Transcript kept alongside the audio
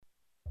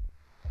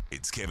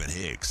It's Kevin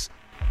Hicks.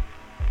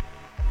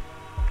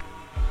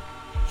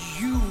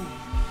 You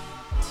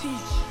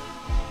teacher,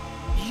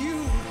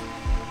 you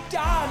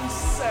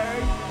dancer,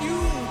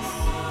 you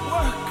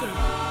worker,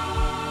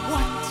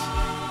 what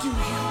do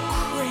you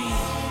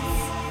crave?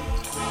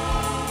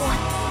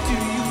 What do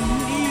you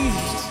need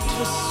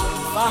to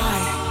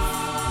survive?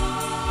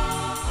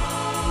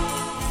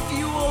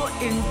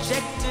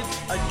 Fuel-injected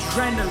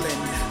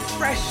adrenaline,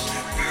 fresh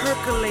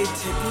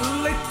percolated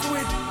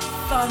liquid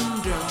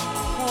thunder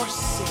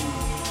coursing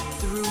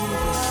through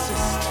the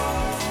system.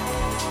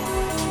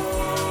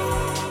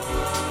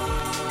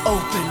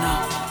 Open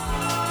up.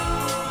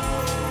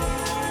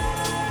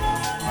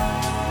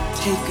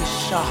 Take a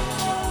shot.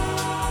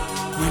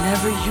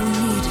 Whenever you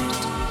need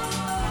it,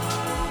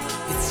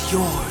 it's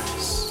yours.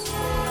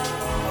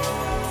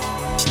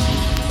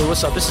 Hey,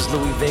 what's up? This is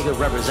Louis Vega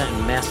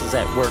representing Masters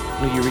at Work,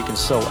 Nuyorican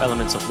Soul,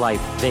 Elements of Life,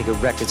 Vega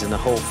Records, and the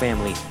whole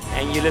family.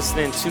 And you're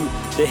listening to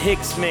the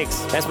Hicks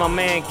Mix. That's my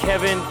man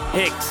Kevin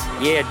Hicks.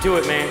 Yeah, do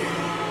it, man.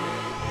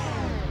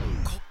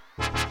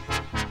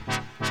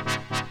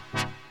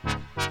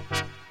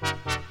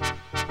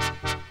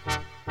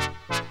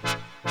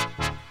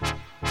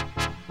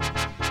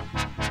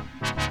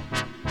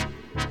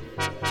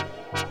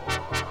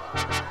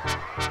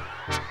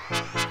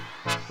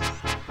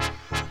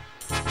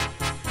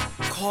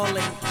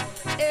 Calling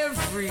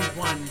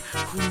everyone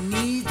who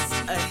needs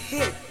a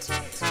hit.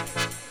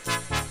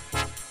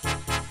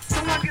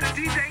 Someone get a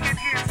DJ in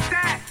here,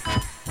 stat!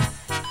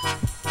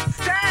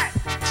 Stat!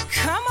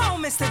 Come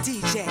on, Mr.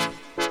 DJ.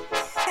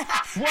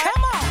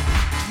 Come on.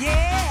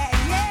 Yeah.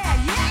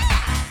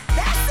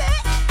 That's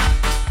it.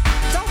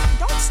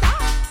 Don't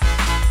stop.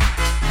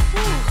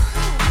 Whew.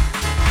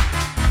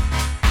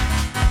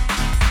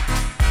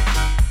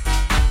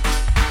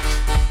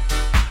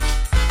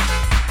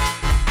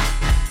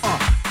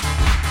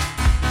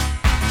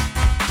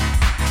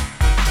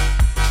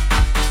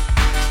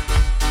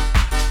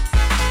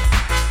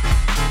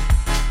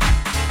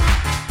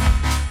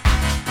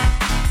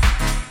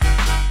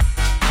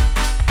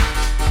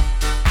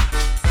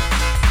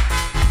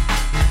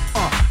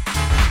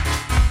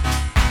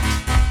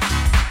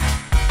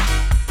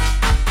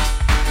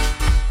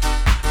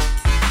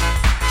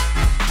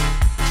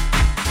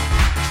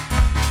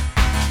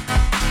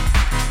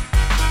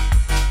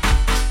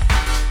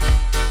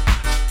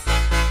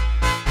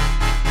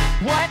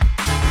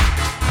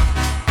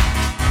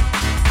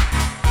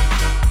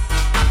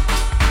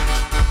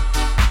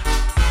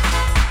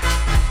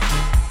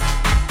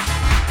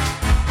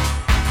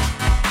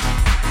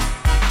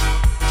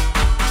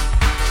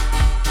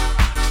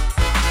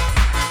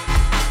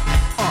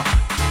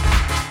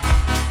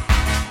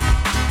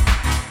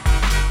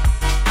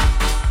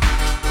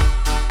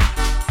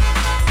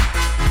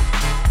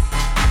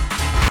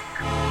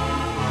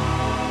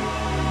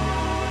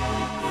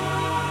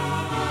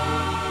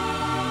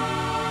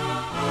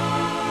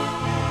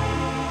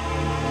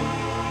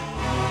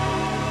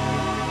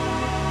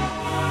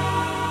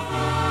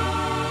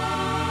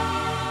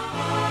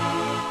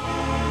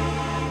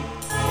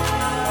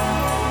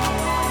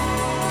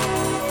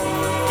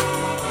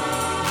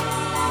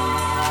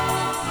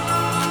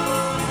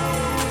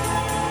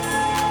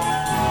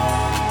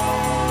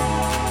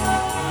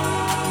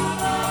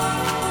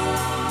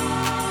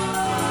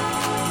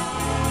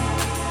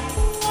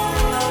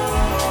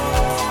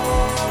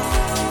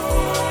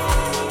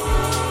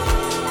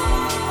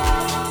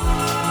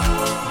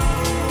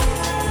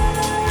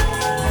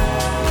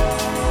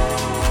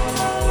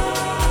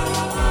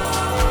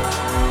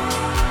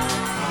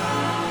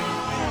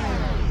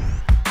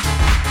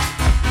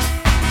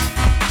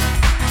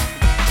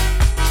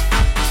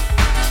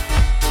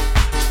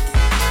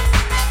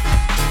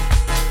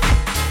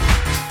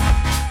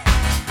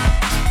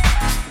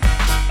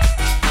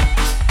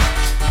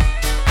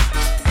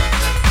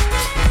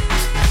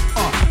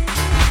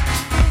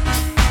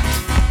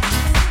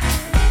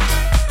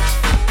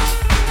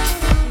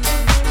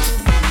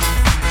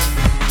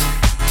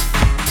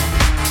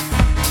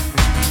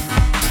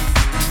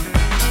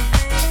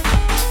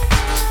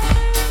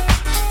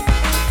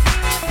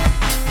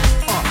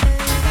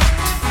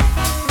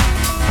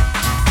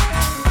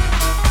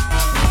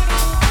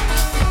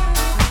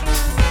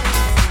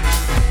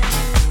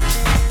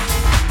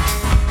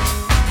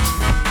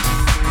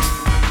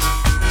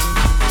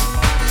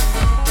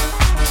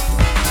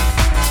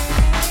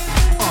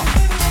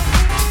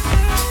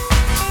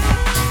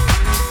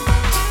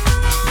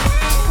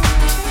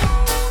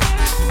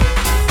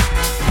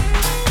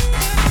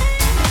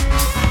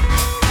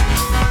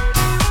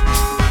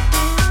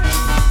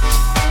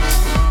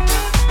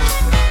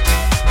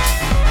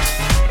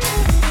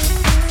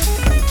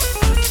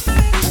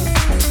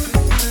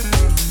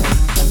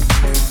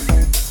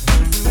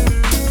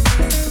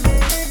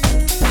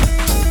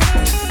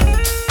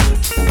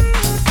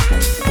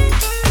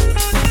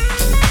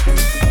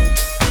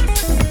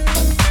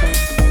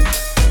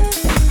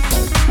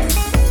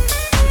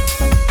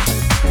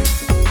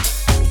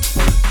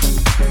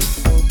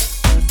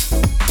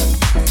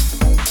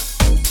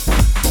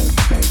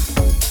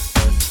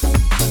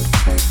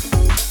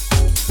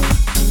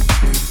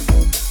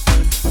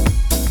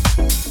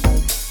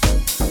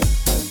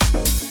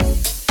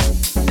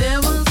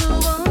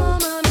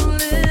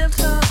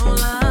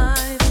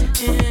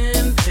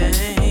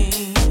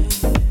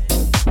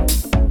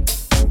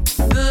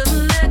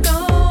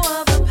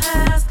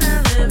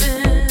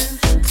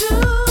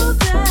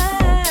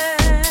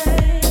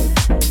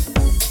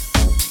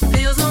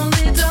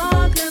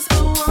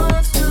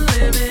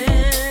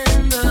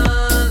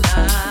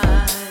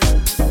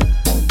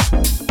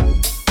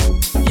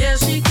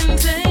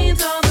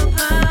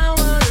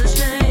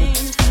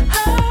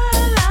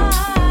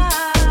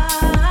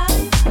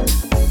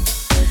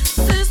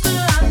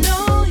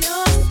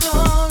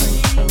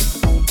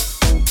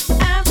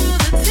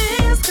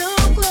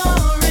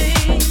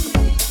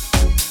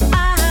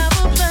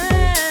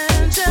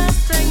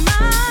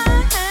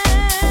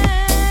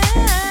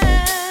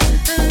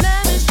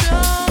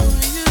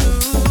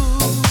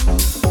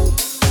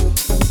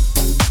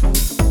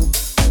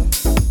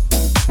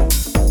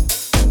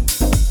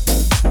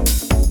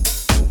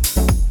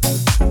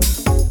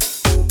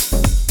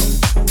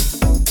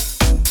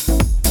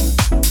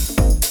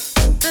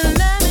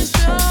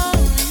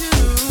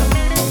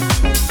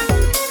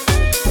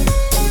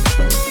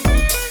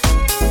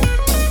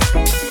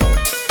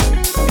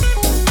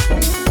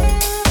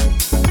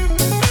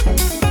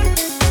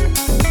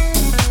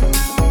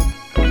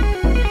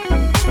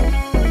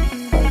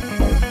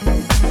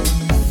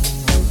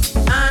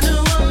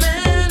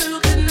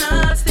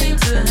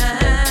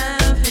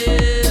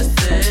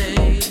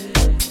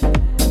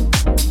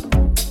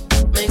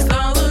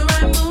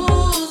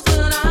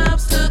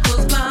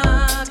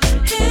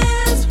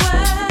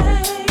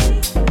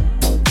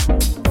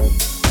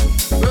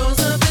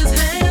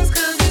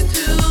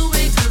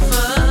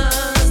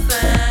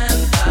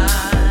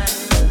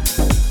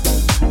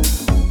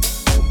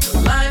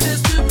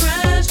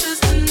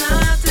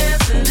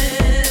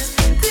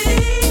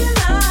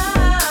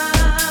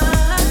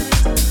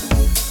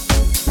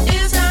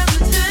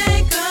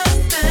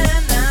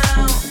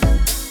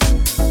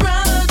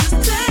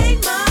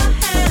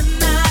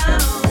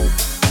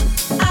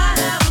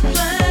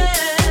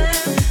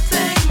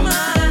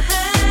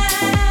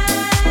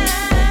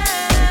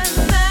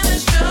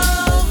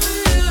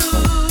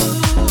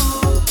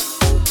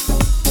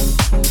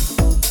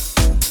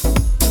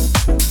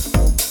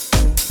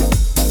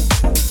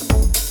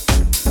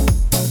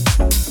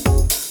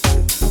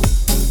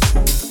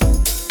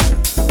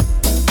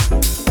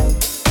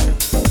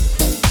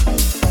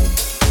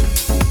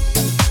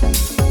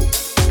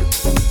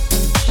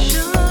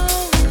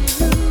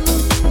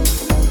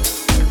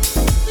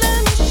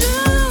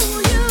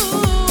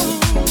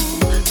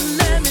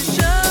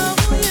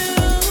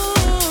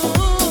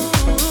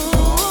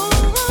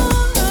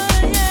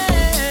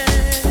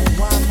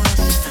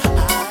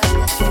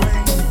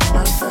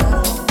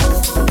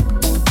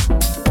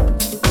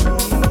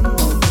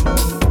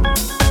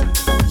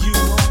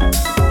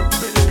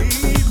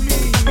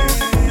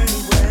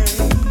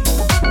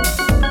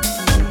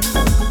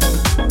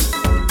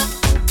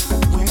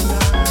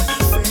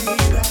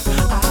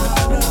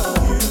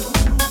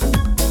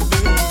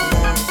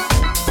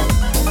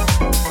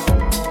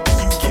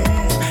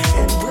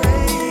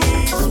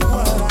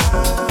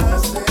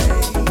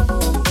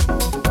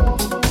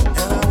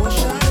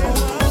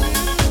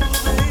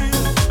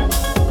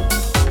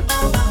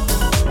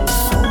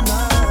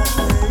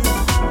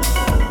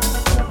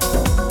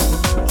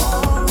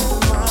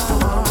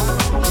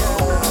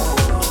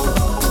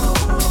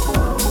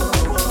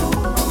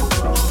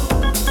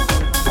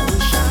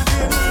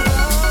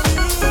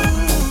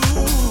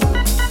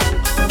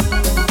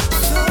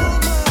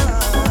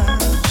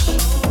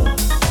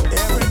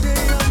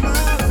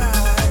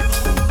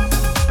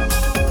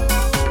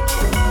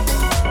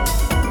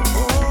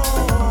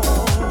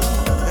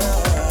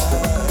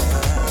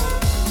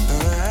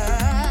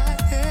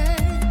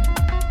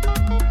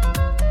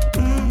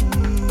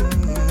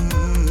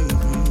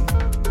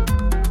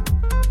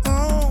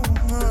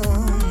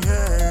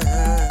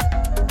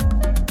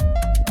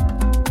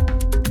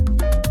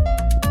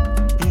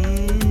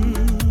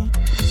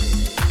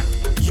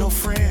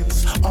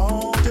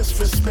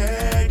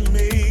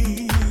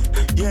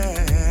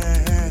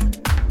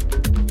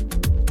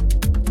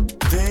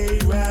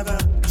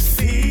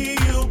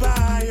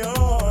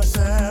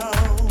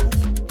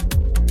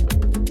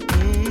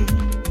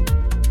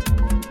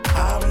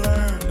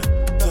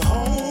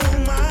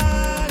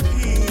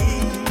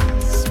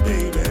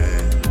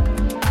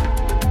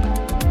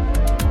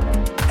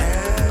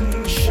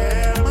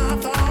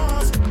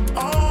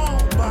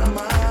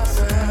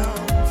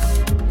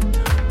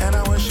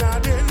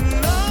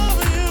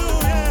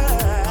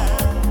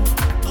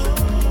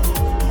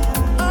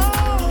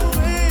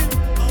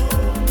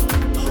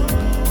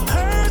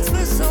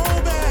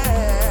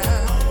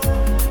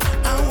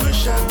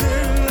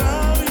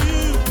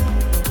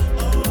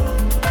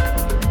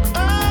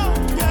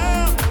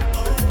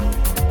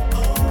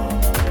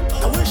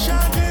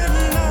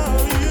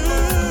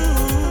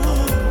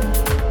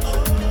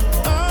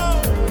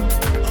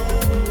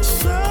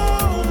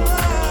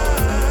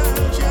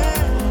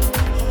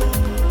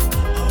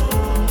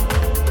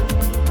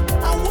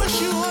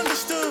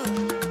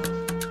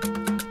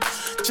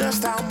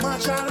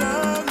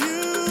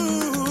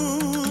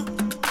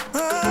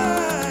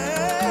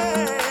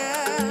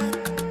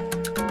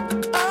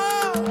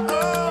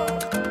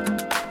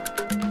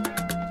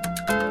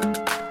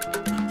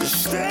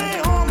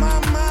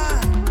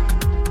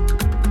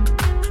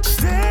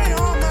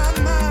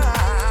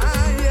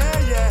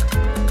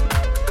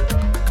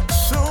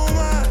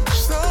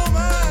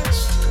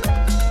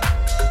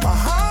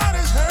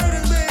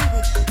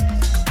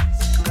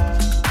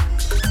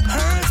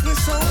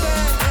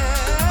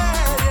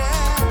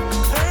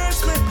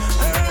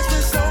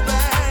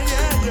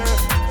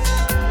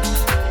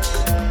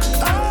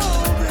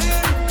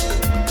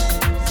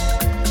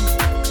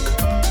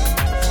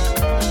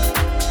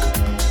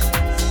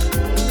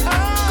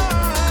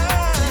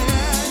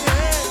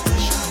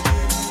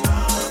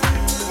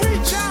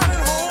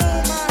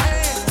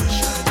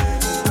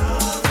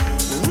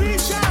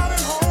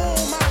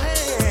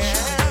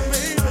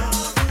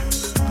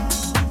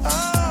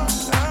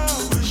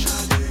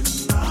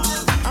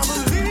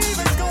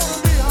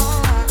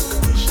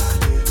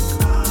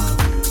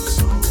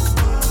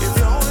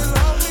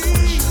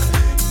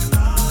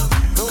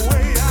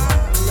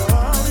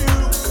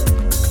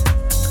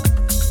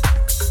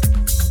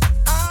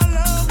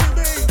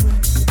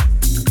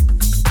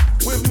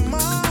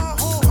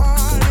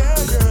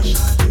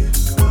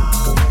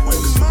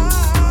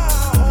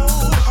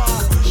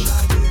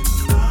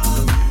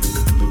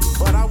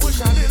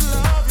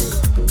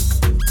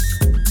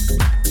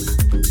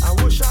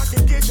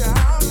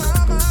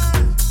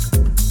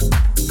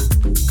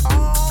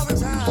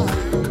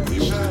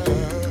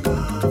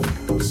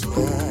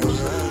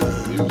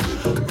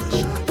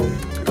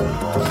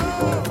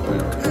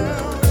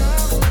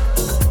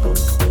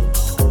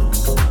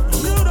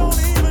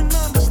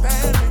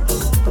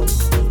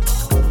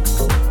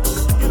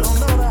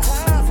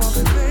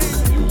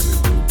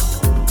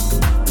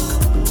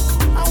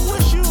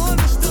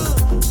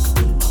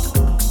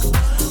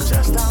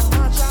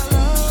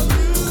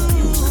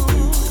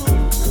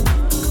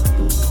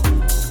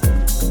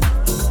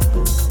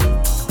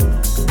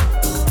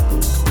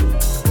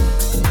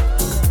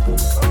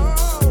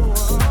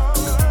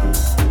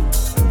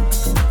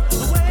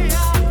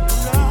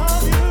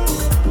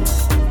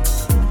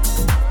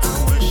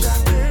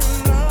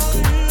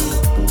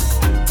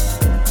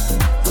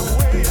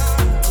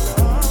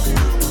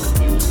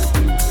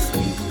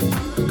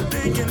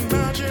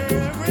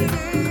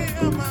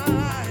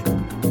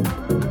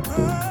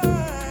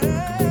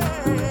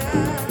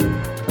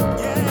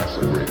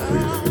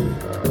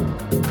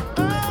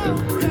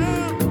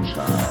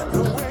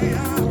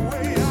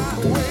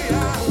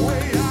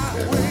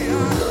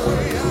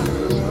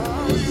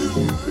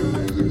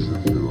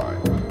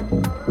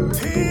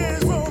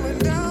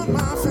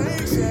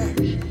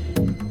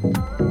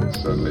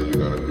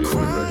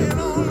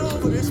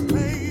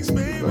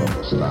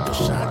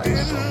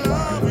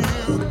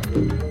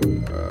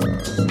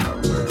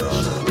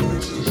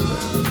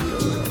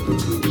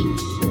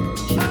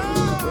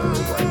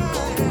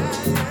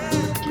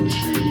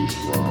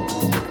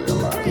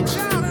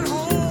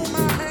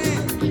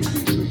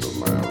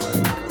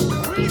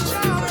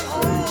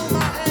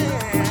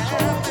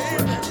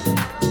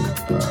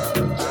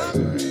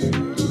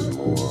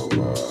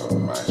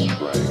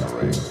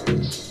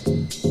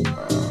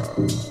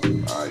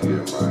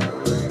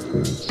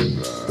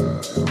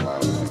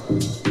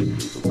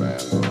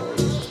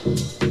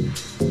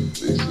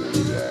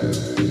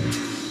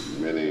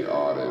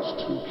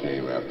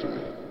 came after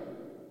me.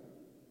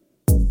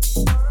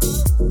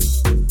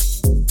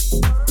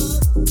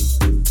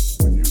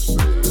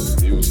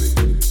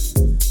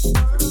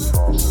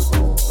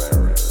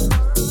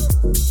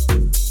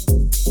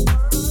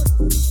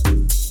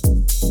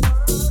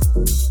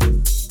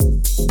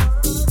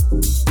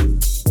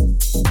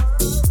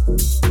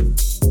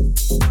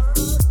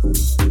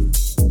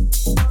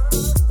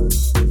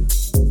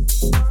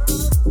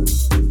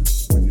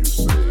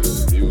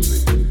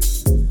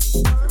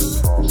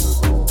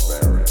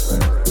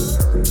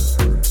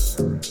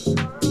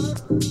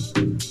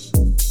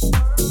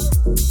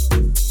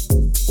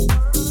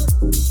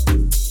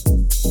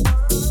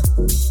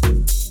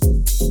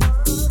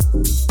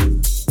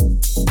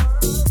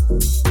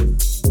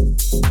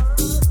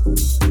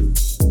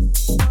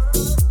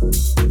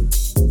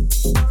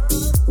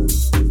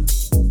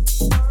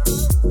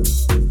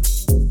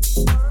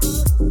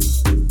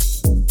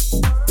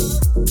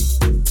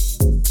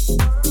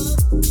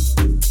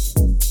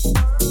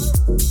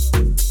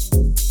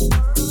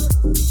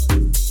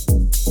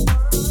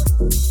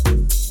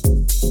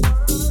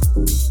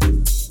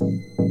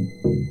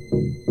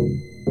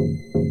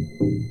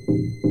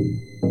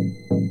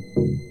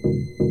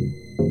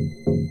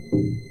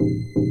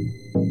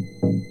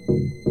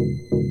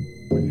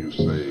 When you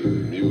say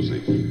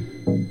music,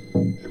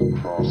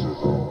 it crosses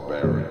all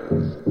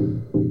barriers.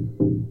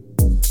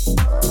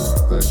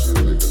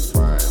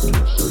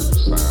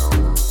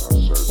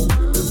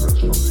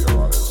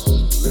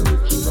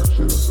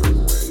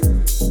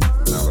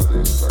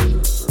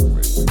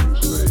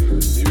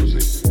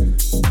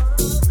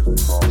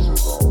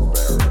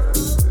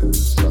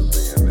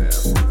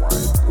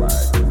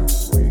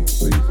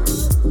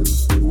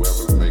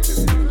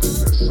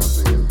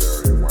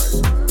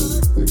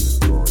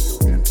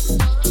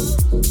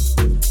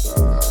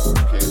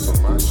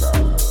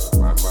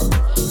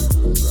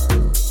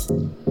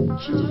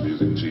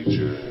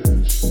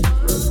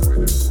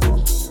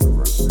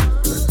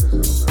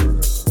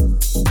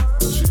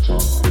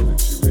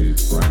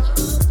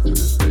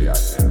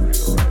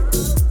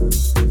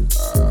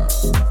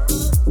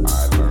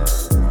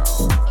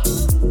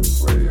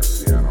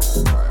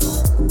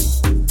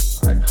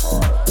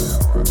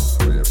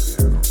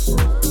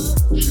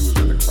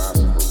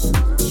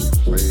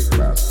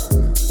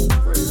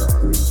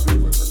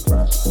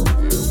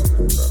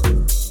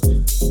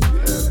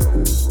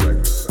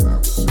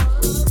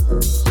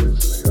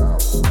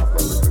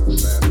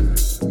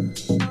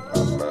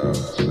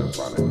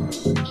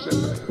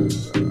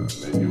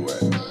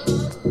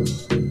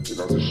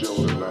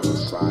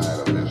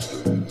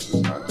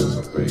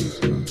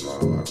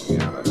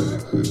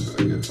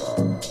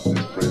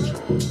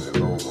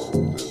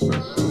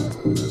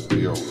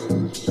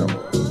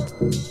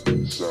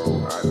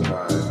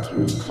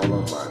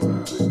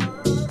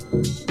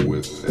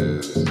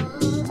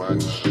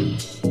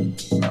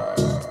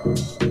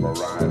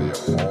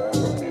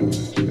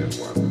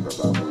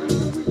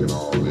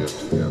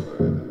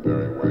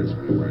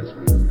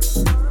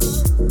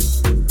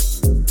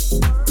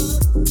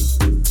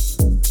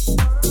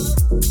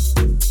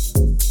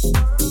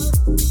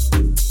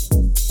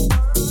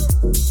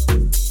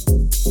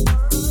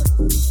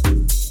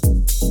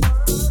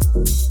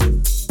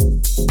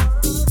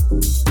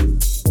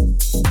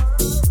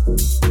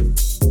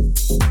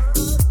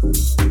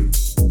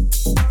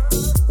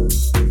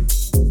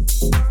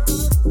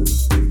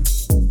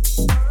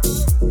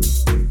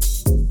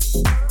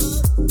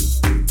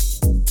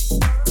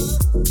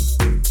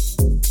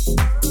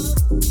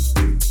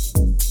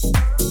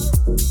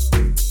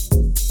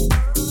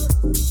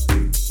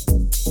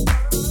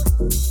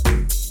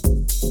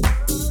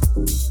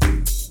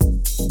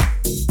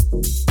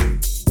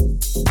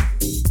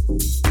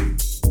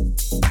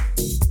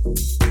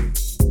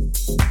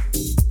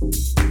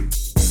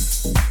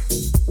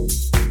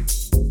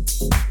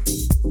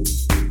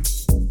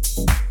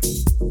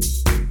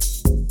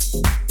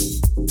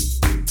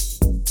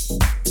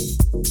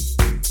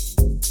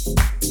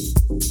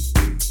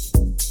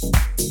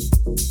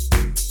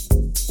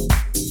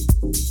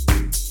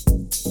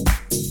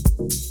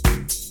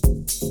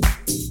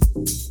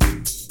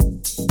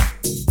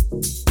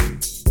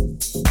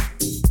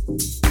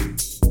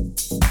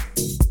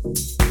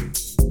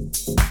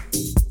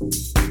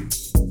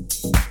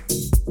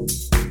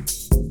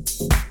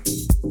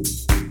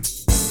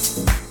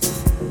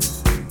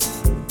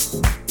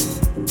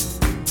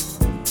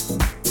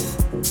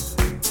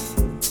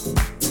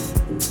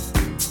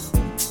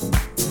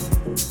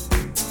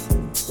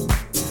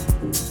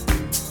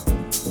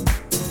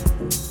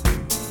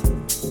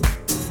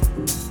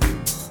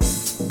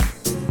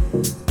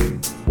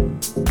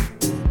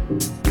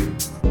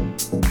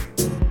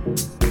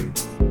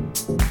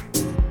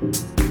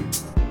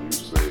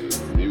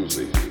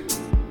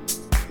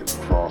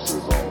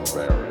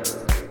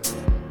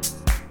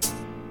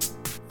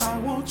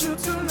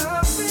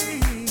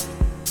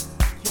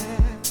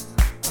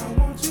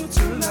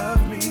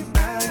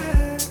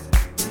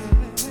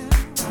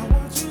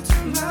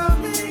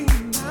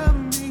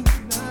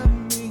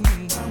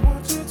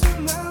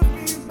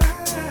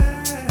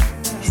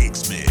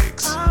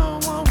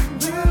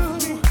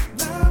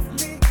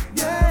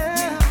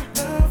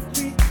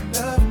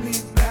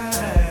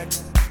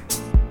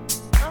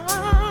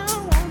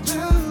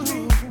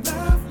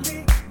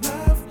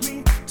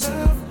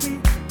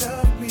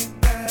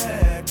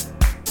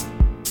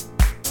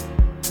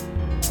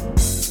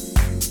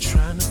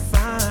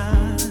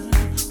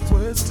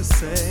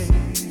 say,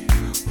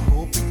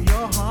 hope in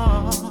your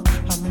heart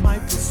I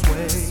might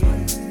persuade.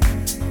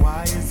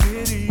 Why is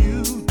it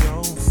you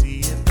don't see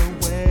it the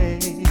way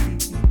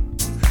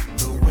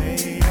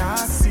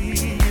I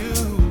see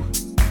you?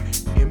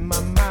 In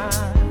my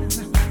mind,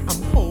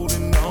 I'm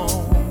holding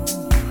on.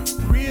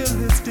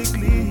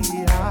 Realistically,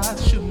 I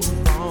should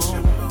move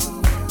on.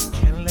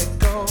 Can't let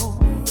go,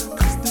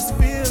 'cause this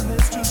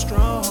feeling's too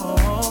strong.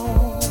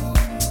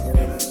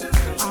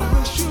 I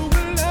wish you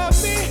would love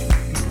me.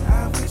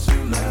 I wish you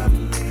loved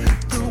me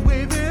the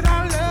way that I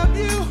love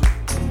you.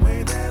 The way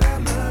that I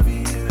love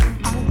you.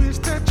 I wish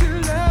that you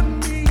loved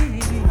me.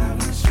 I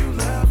wish you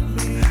loved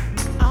me.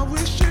 I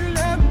wish you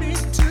loved me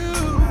too.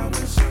 I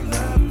wish you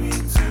loved me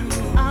too.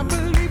 I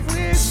believe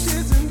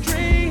wishes and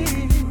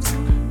dreams.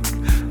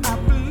 I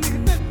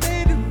believe that they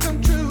do come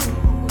true.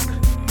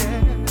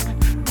 Yeah.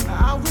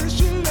 I wish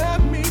you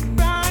loved me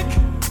back.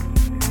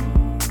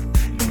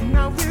 And I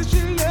wish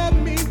you loved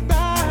me back.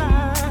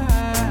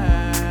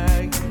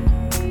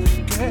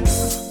 Yeah.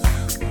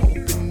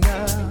 Open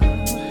up,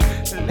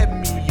 let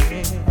me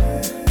in.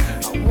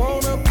 I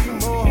wanna be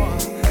more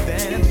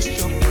than just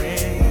your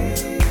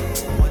friend.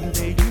 One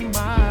day you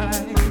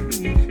might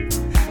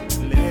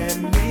let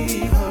me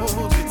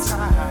hold you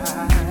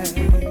tight.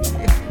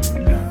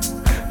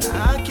 I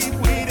keep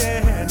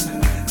waiting,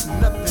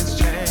 nothing's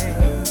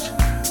changed.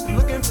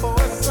 Looking for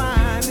a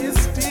sign, it's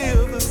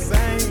still the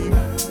same.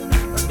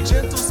 A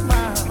gentle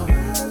smile,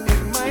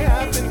 it might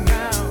happen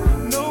now.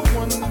 No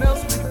one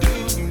else would do.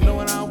 You know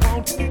what I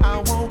want? I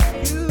want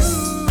you.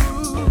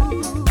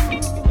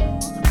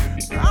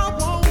 I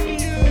want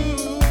you,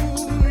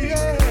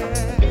 yeah.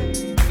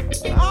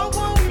 I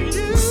want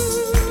you,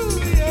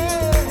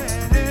 yeah.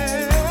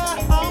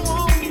 I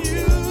want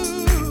you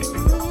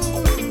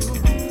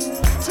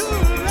to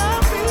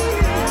love me.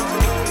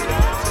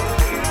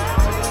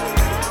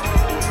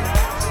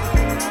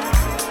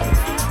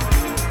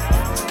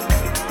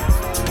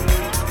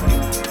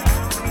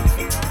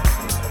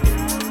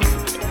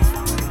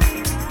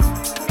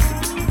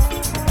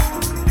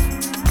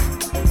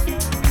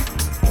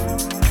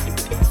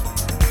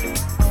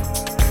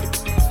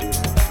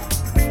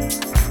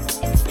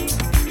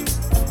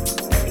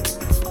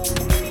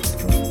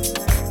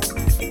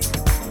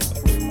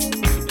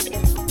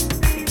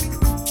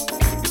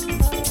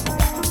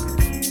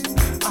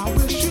 I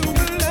wish you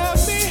would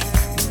love me.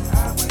 I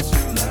wish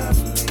you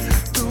loved me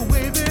the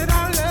way that I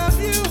love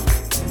you.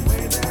 The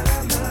way that I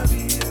love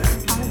you.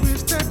 I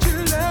wish that you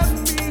loved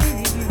me.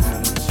 I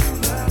wish you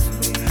loved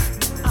me.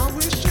 I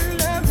wish you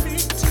loved me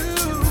too. I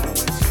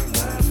wish you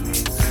loved me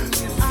too.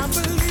 I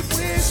believe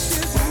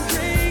wishes and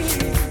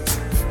dreams.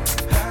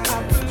 I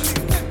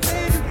believe that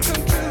they do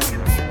come true.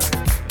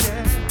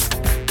 Yeah.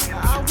 I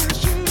wish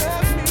you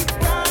loved me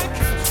back.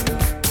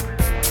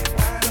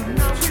 And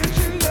I wish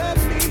you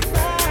loved me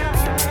back.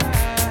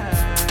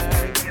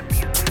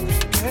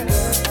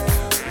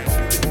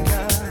 Yeah. Open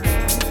up,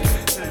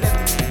 let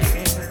me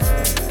in.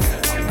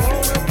 I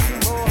wanna be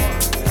more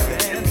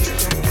than just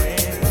your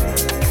friend.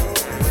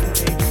 One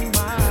day you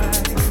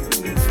might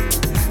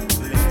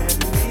let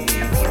me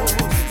hold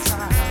you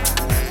tight.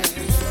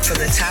 From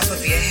the top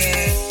of your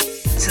head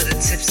to the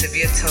tips of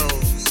your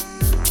toes,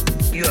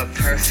 you are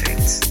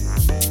perfect.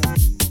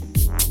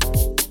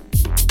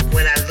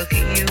 When I look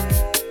at you,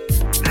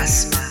 I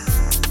smile,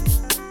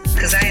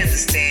 'cause I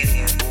understand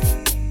you.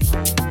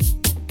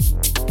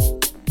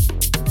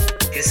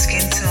 Your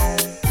skin tone,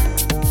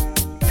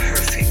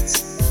 perfect.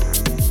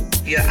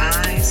 Your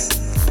eyes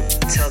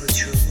tell the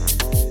truth.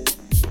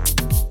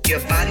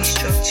 Your body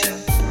structure,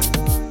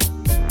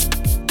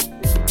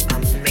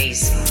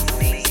 amazing.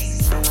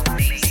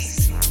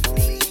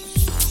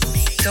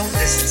 Don't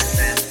listen to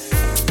them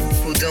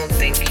who don't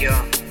think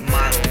you're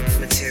model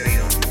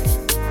material.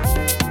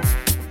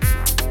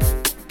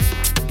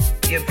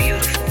 You're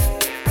beautiful.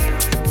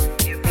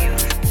 You're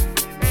beautiful.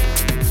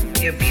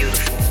 You're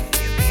beautiful.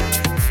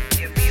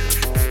 You're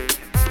beautiful.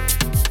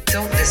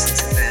 Don't listen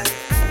to them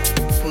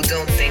who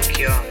don't think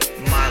you're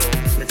model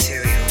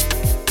material.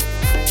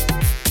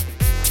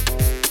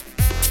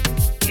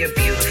 You're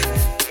beautiful.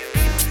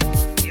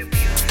 You're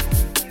beautiful.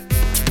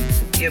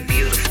 You're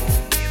beautiful.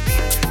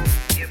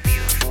 You're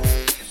beautiful.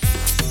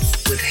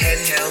 With head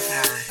held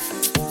high,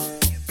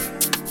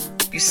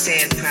 you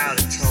stand proud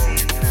and tall.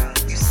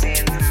 You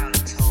stand proud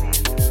and tall.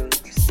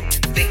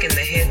 Thick in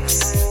the hips,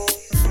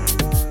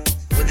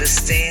 with a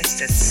stance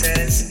that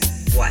says,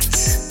 what?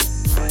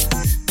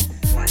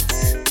 What?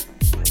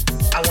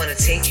 I wanna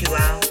take you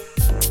out,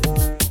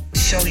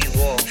 show you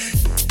off,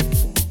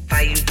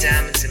 buy you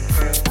diamonds and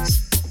pearls,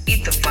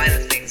 eat the finer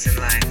things in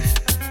life.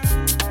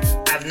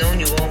 I've known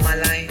you all my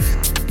life,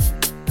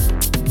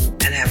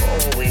 and have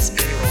always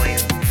been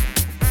loyal.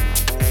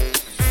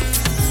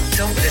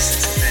 Don't listen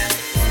to them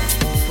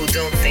who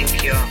don't think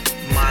you're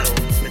model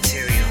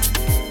material.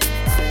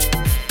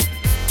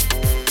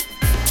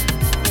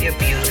 You're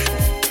beautiful.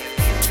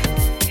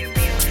 You're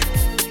beautiful.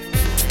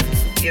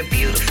 You're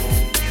beautiful.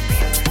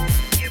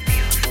 You're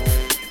beautiful.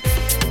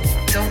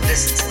 Don't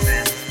listen to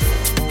them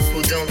who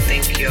don't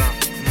think you're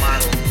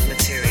model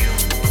material.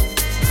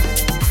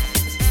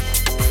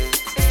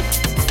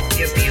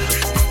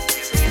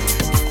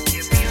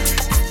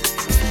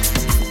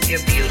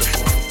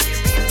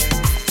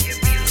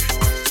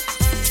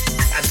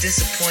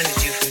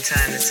 disappointed you from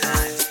time to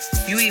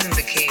time. You even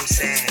became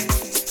sad,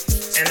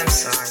 and I'm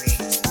sorry.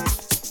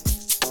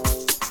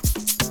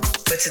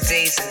 But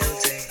today's a new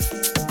day.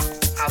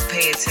 I'll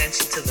pay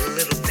attention to the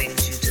little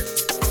things you do,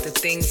 the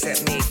things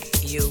that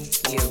make you,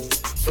 you.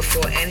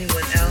 Before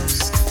anyone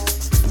else,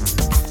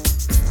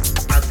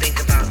 I'll think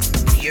about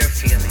your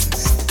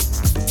feelings.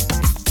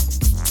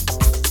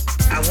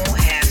 I won't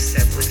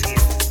half-step with you,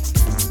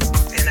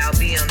 and I'll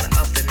be on the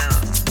up and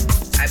up.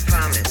 I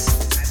promise.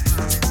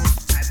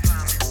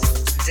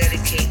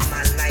 Dedicate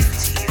my life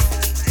to you.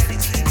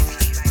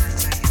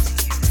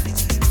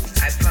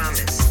 I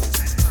promise.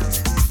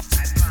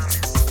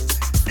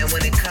 And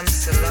when it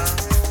comes to love,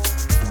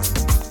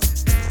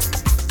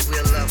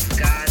 we'll love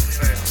God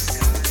first.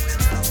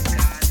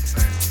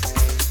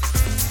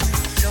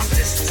 Don't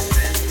listen to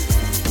them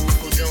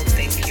who don't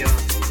think your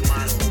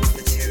model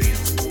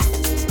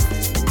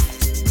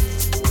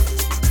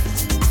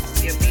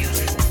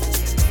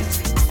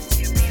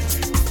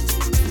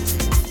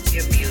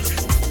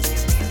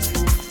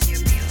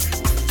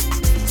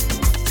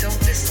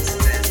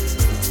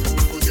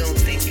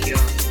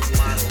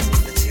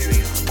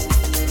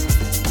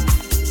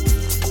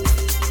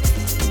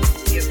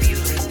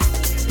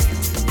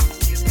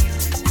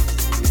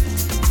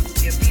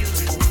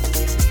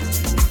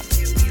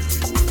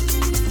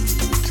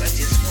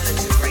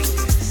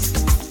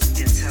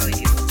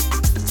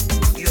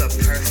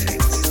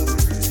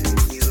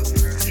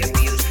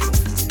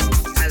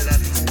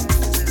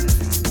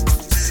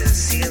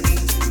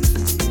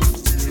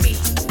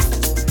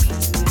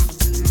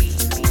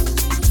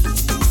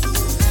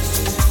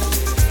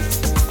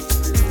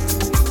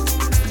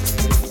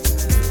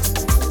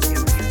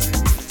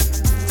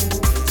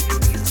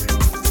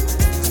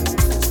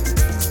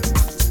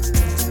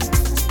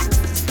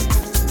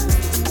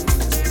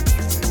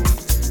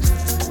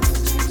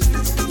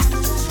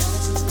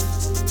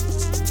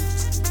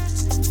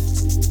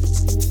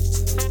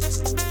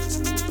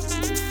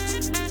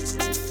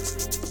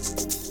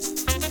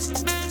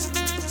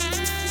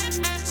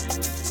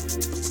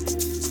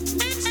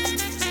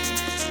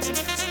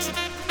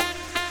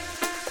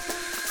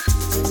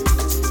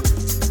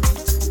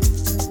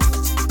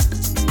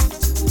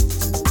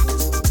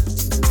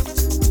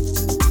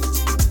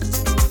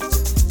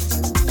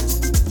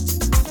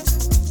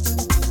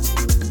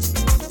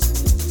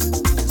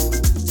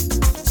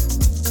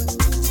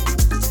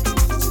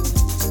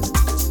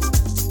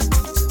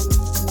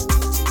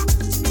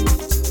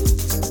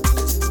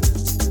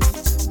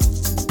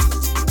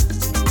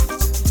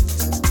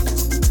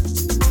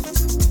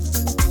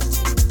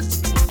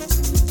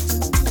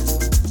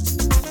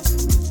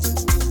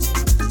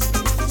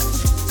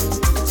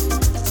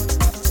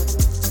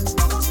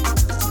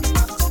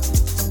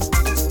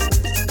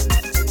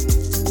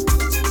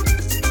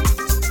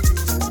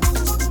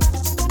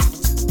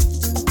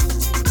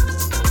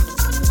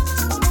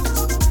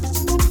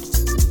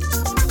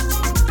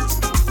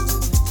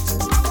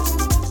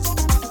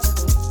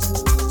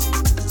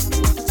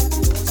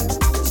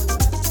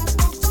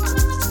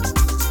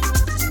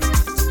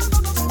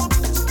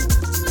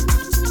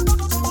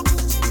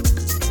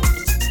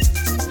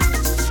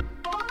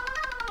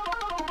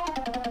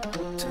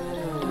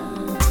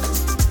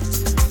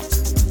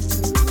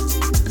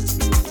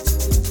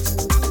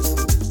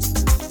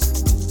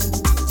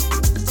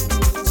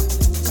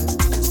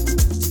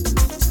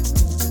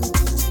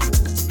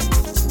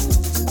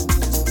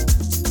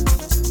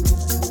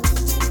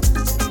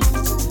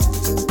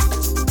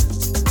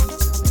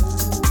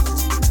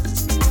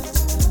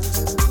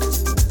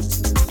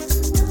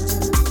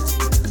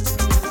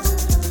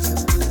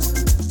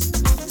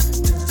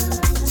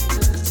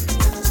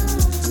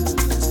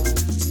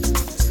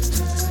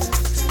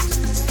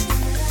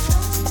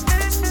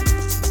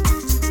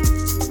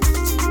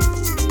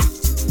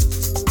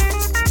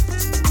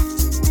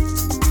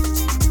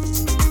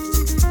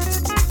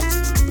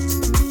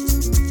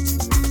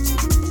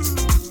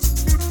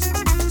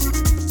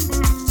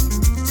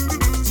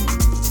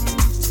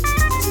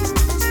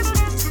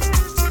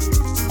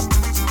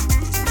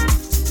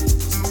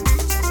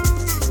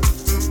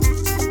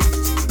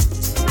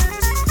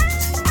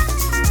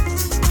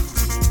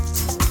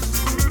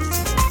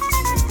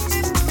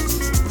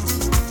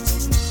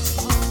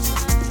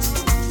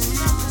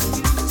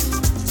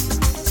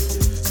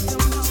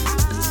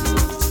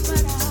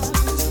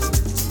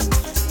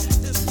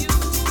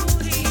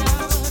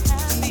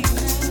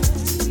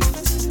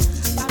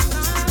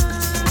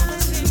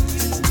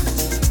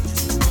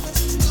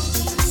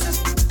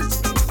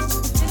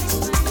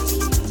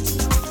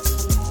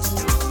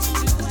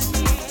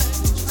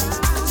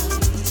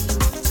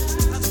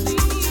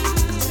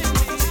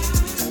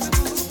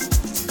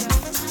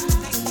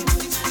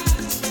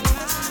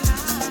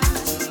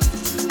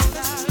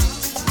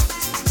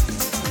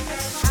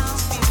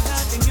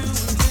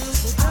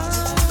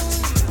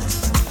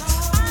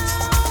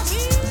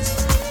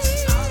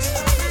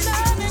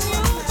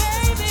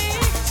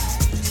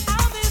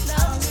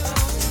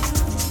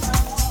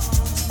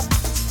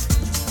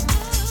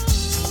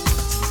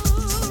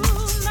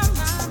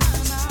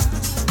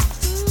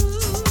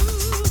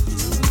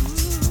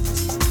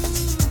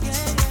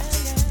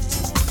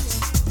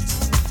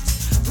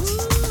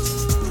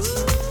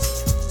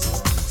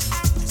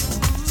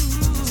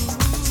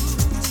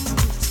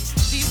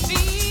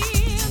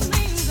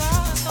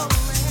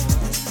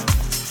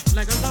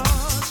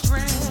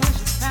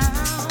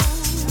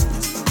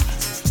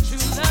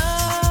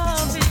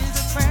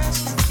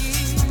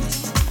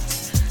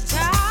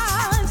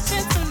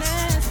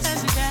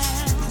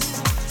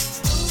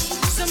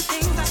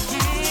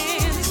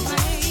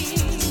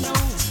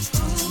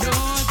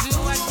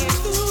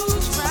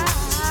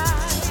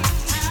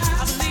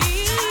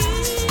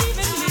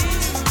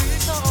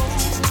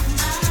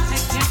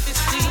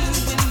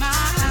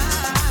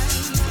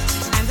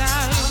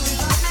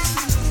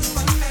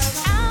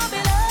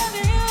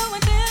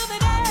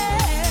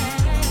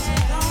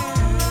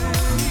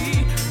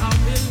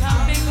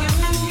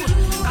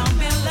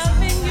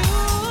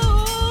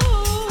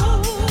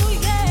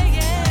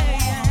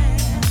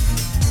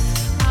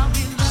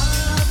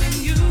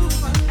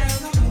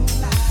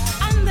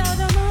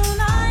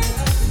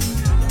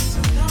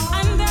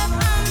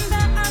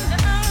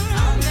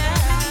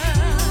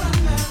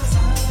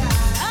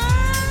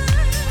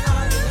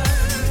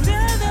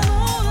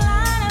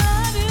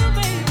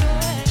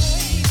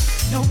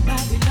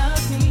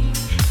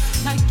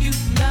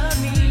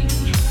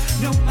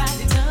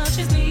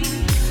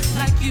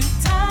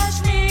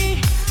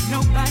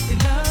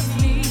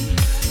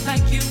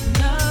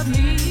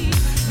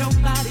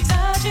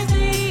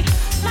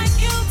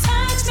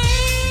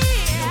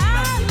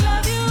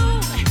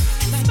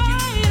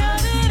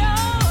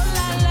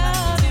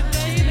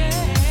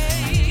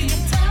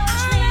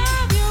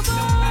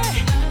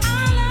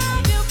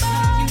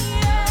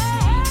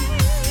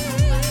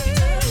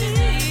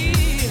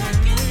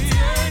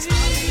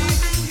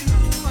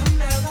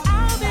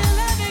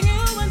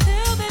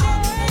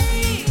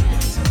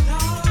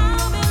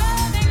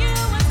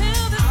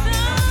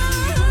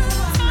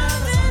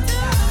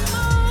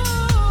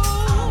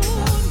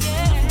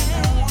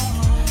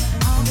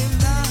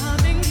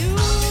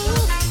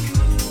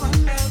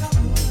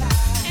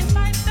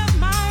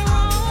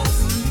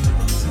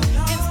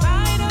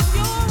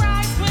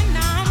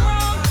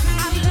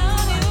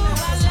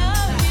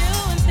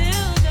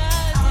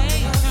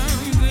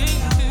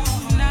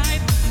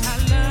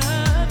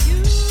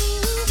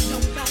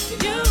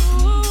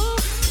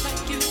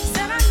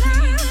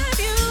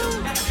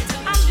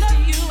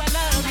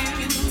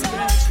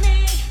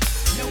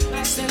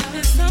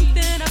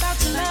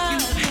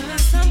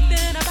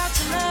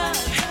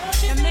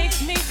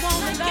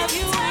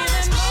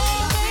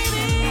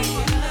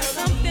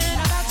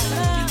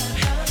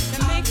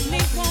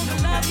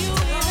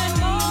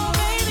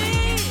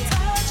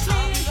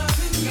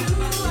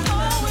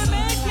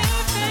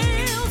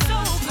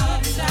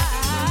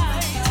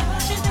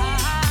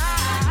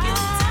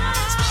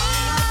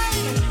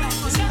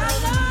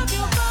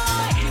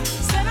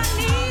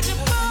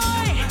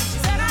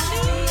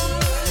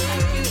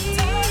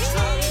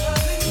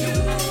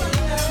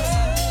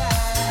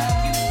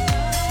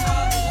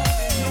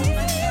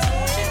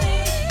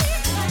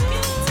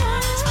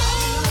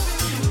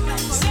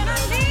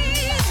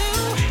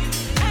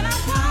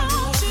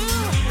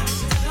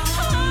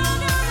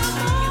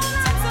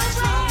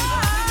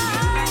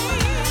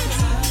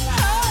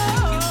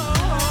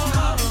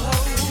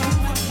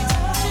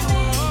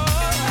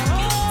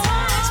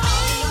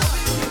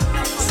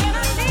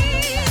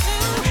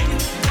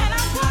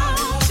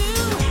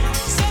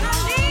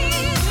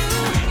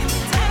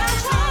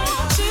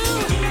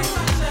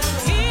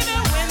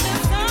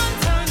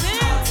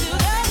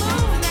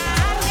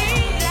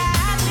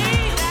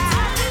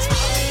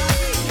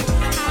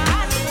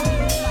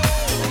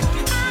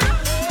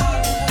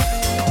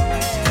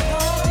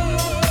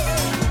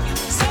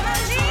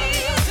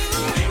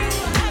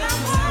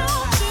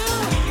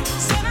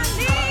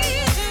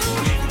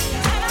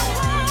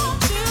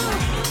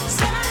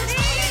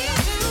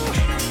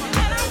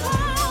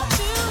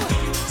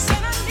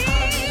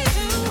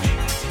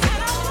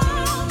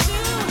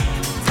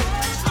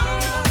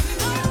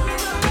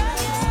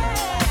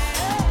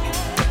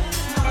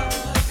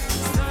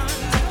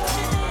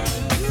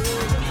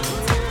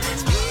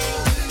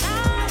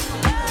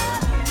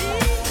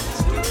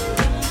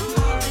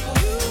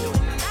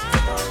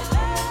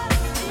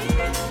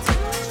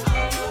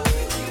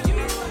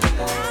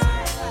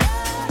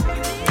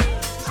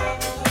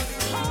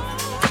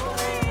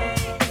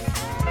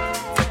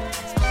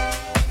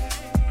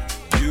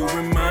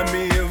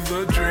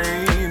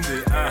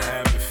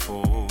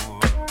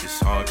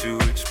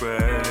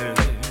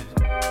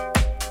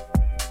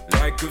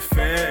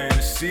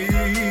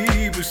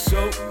fantasy, but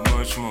so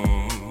much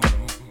more.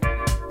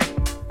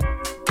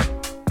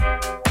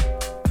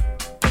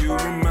 You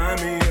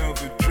remind me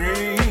of a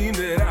dream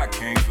that I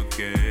can't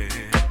forget.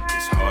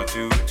 It's hard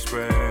to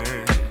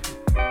express.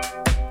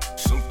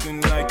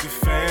 Something like a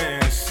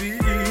fantasy,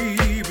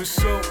 but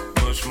so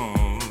much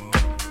more.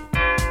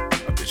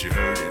 I bet you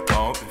heard it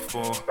all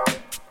before.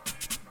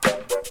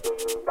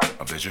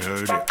 I bet you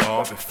heard it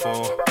all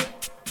before.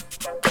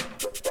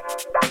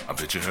 I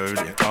bet you heard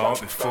it all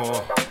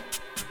before.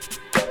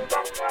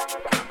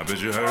 I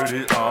bet you heard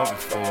it all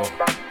before.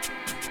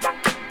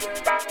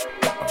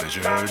 I bet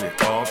you heard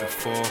it all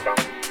before.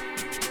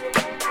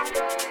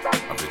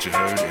 I bet you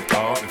heard it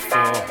all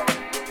before.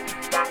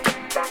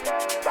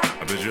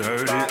 I bet you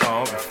heard it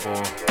all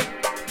before.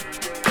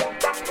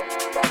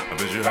 I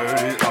bet you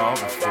heard it all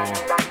before.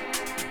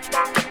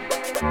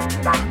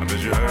 I bet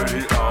you heard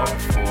it all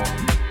before.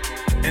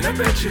 And I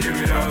bet you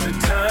hear it all the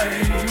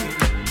time.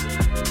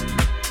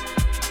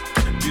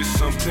 You're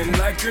something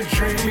like a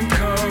dream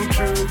come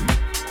true,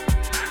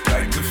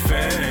 like a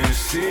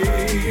fantasy,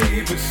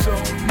 but so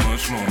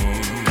much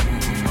more.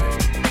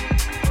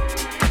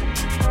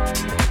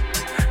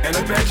 And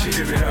I bet you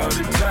hear it all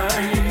the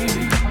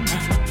time.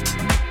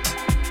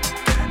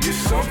 You're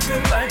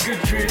something like a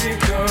dream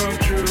come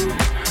true,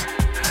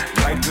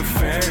 like a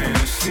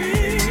fantasy,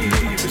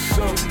 but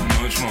so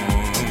much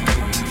more.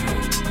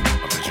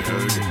 I bet you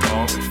heard it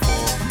all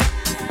before.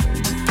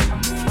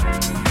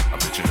 I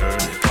bet you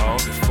heard it all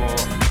before.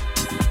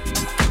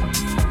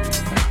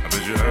 I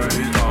bet you heard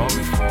it all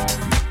before.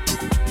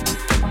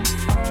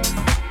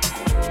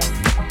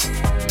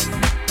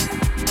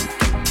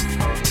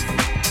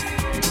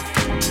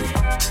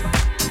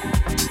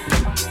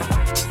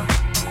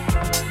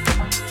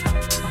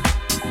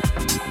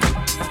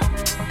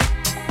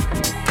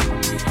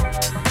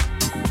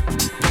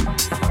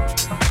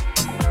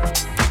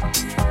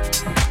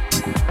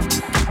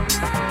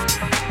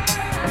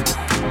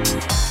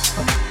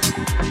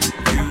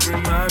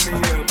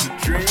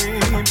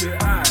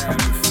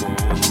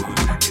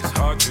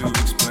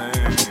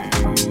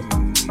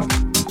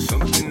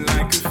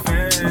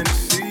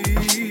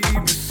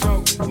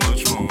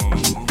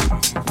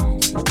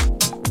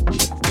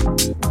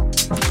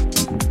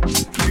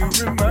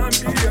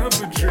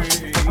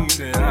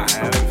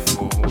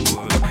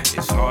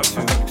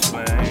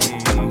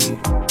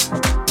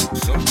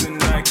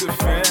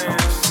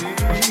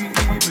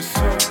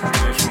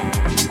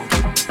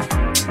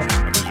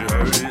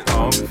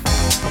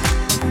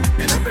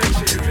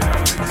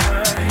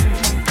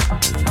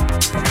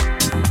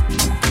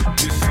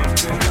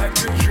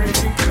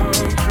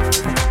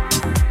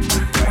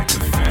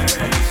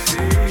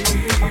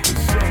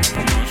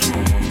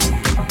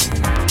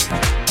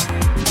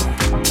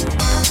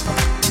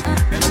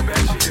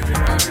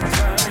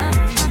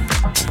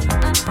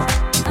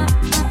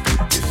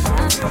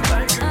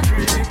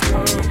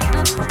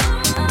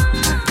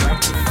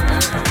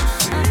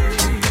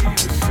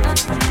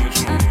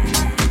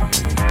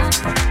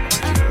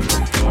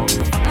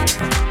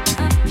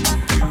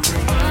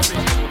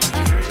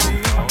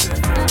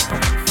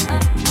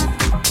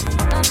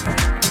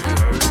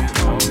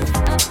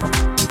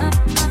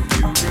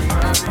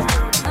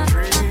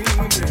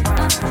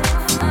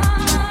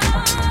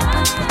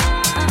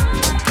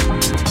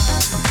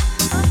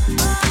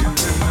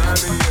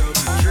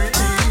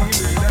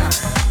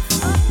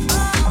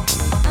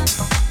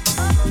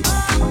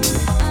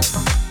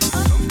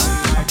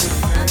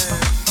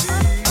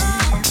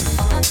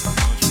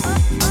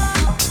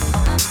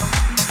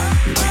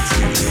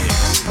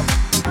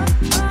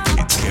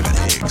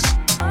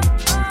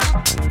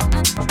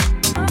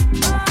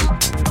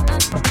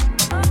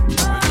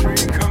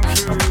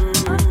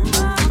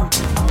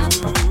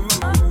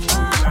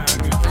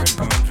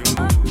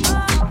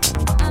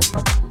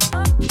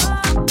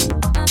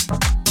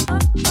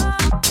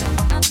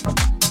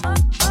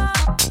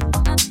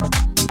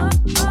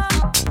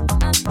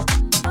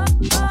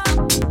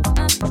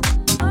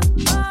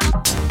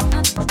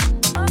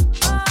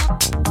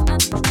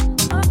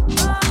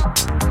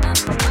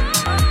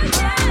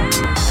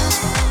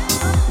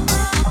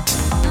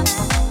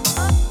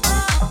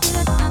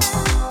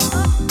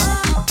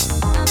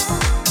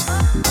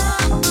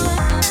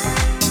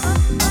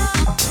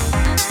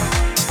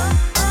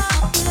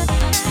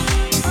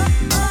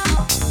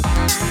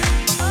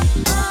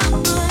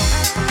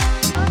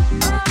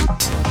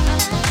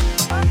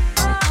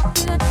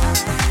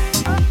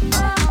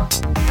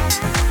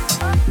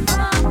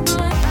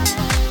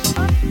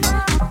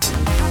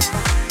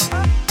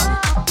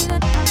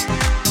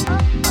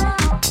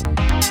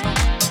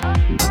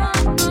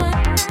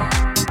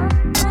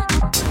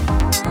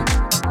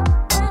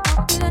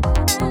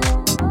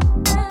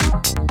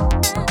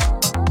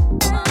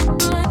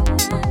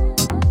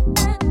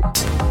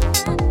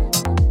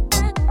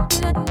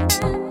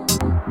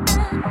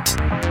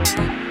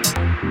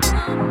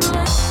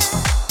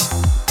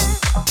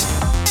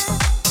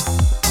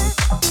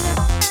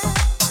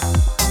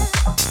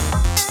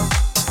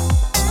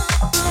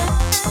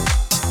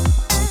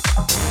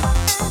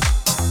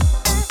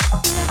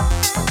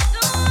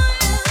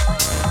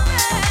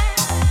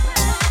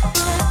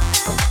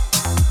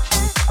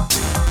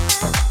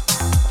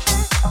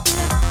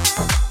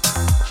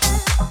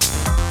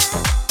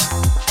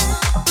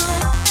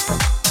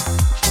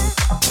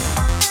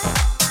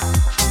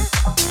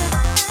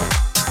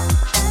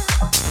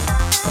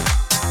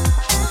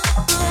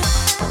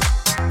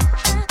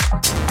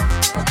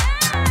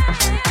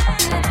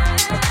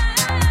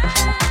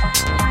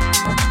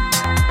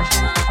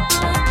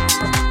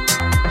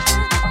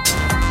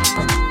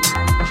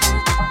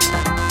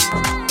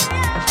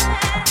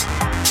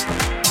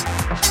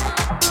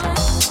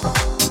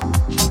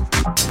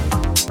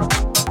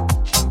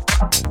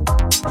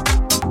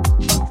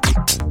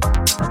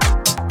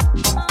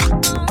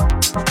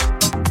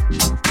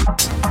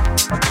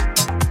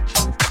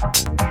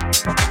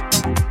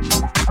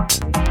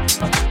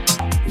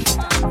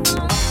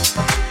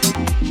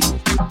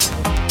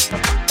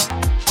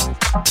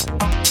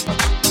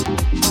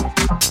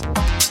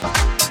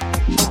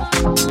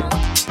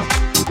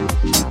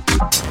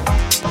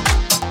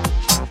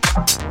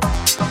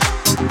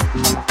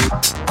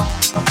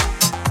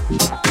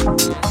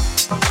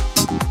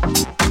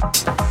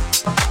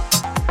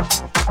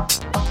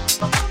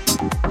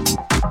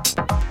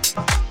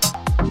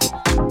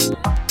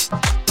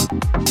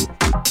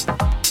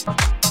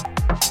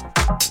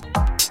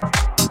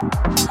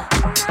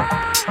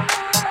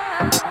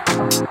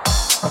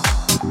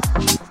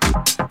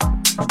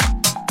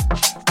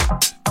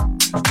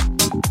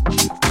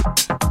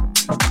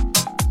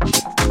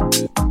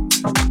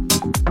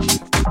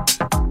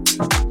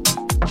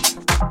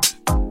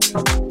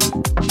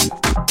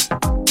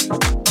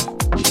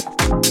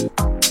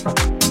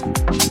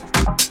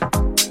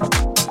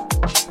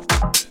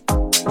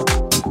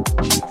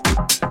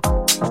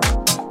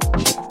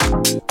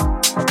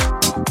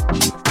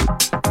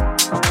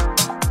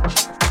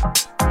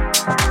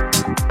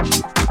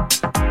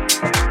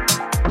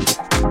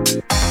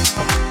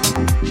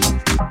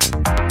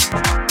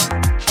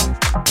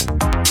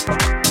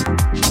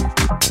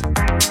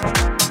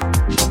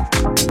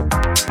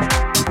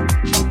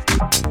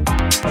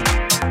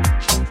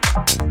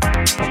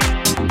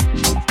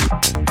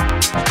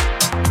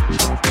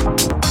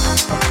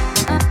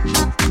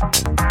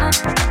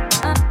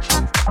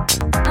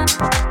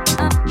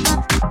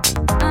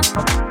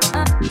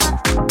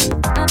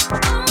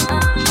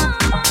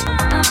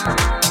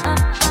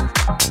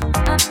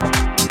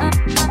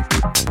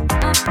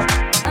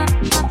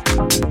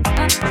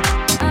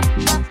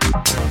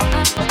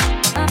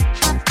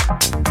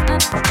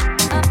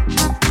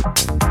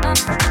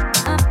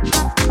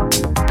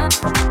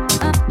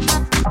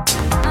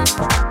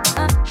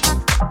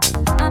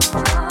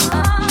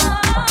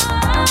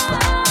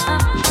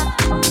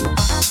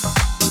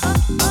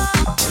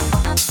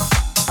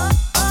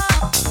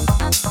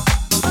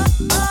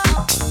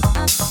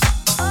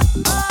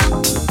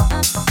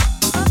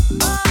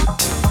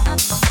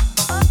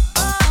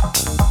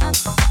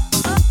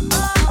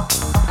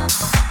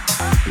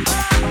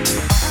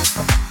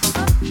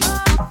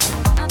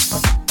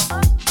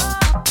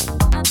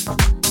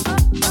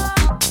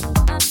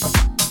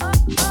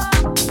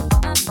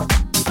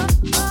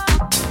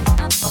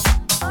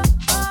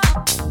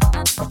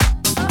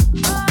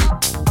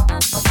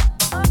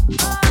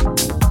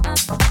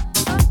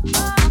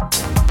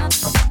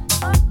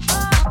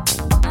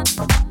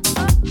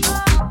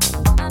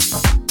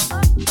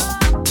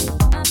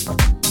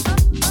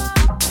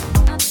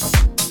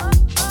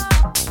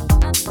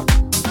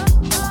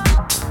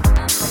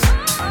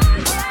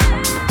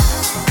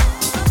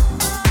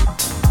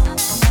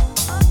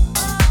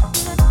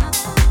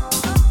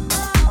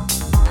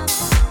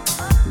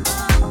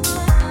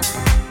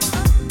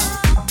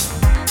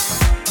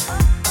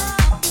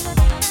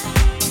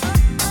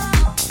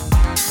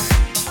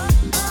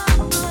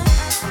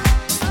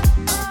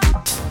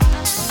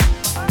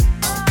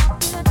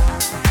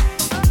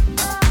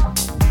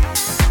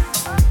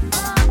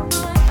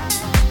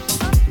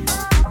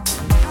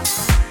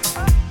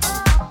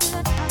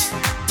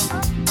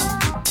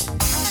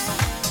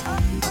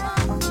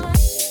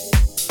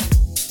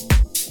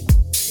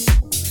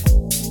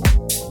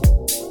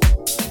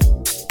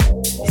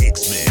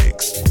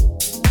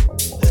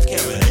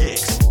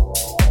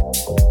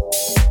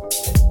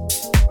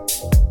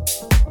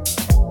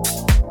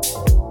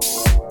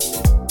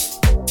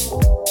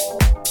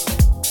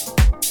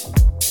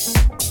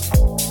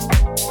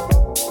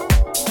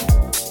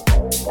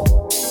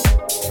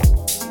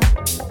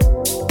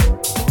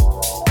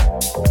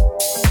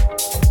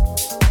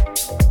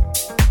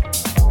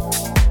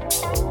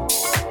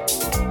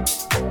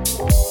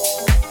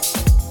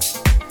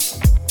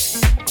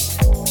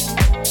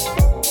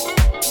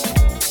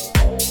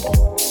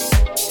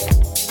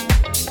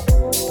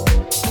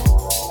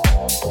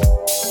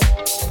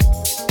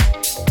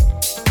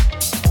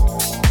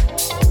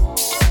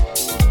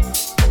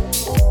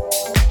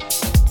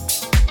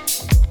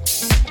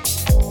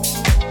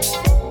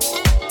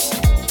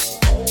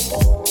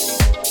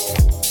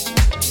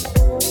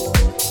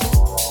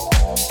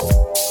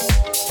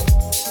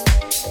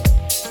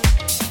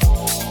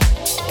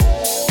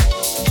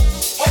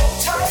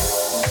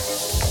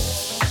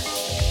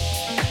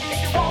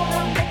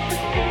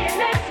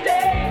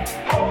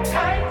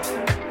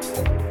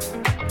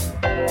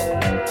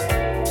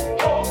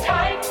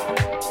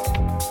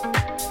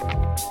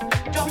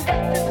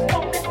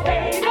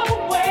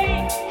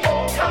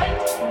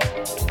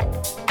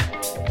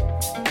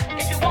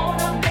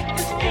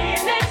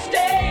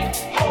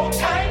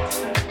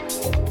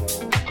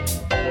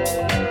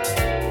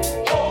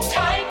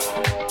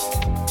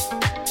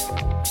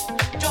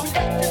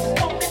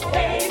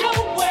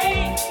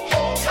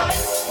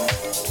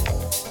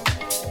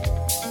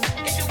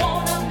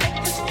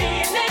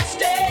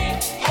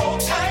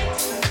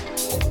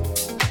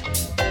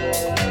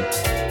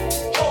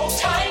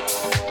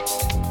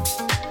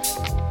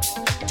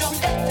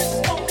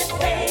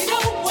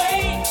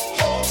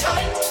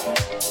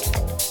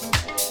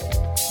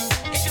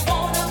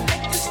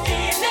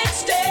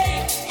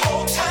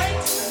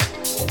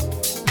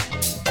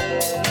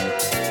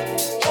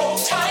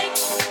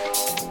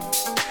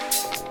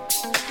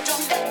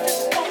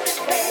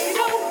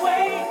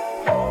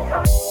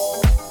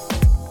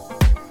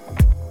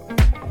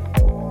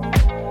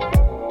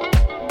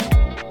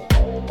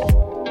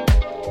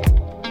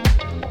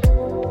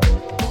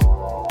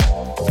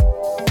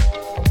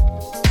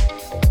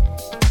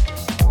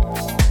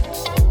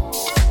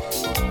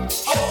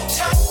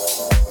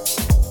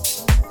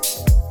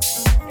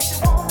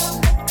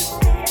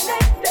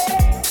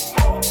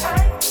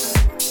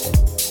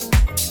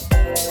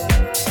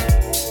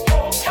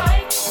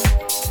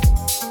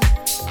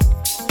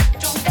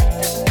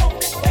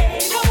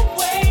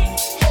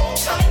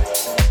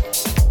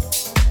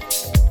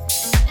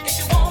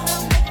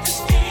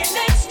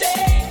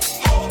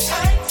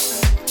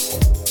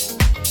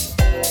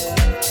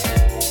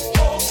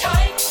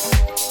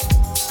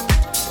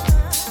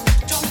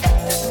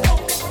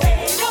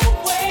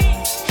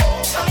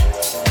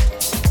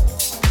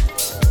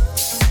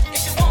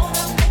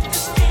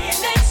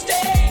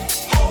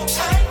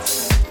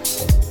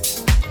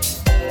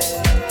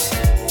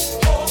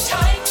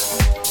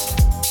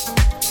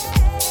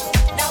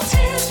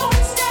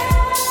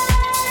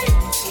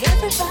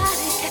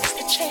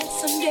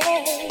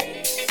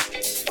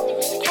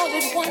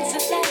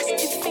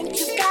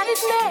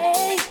 is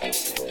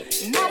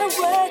made. Not a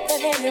word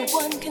that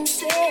anyone can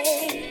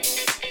say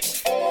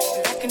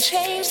that can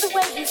change the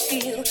way you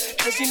feel.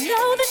 Cause you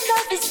know that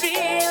love is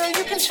real.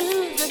 You can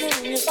choose it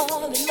and you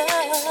fall in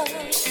love.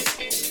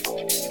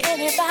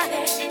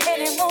 Anybody,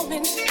 any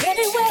moment,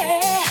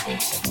 anywhere.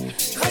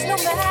 Cause no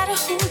matter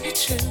who you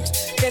choose,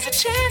 there's a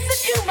chance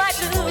that you might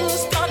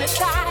lose. Gonna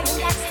try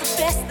and that's the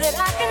best that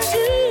I can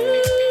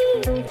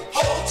do.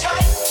 Hold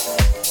tight.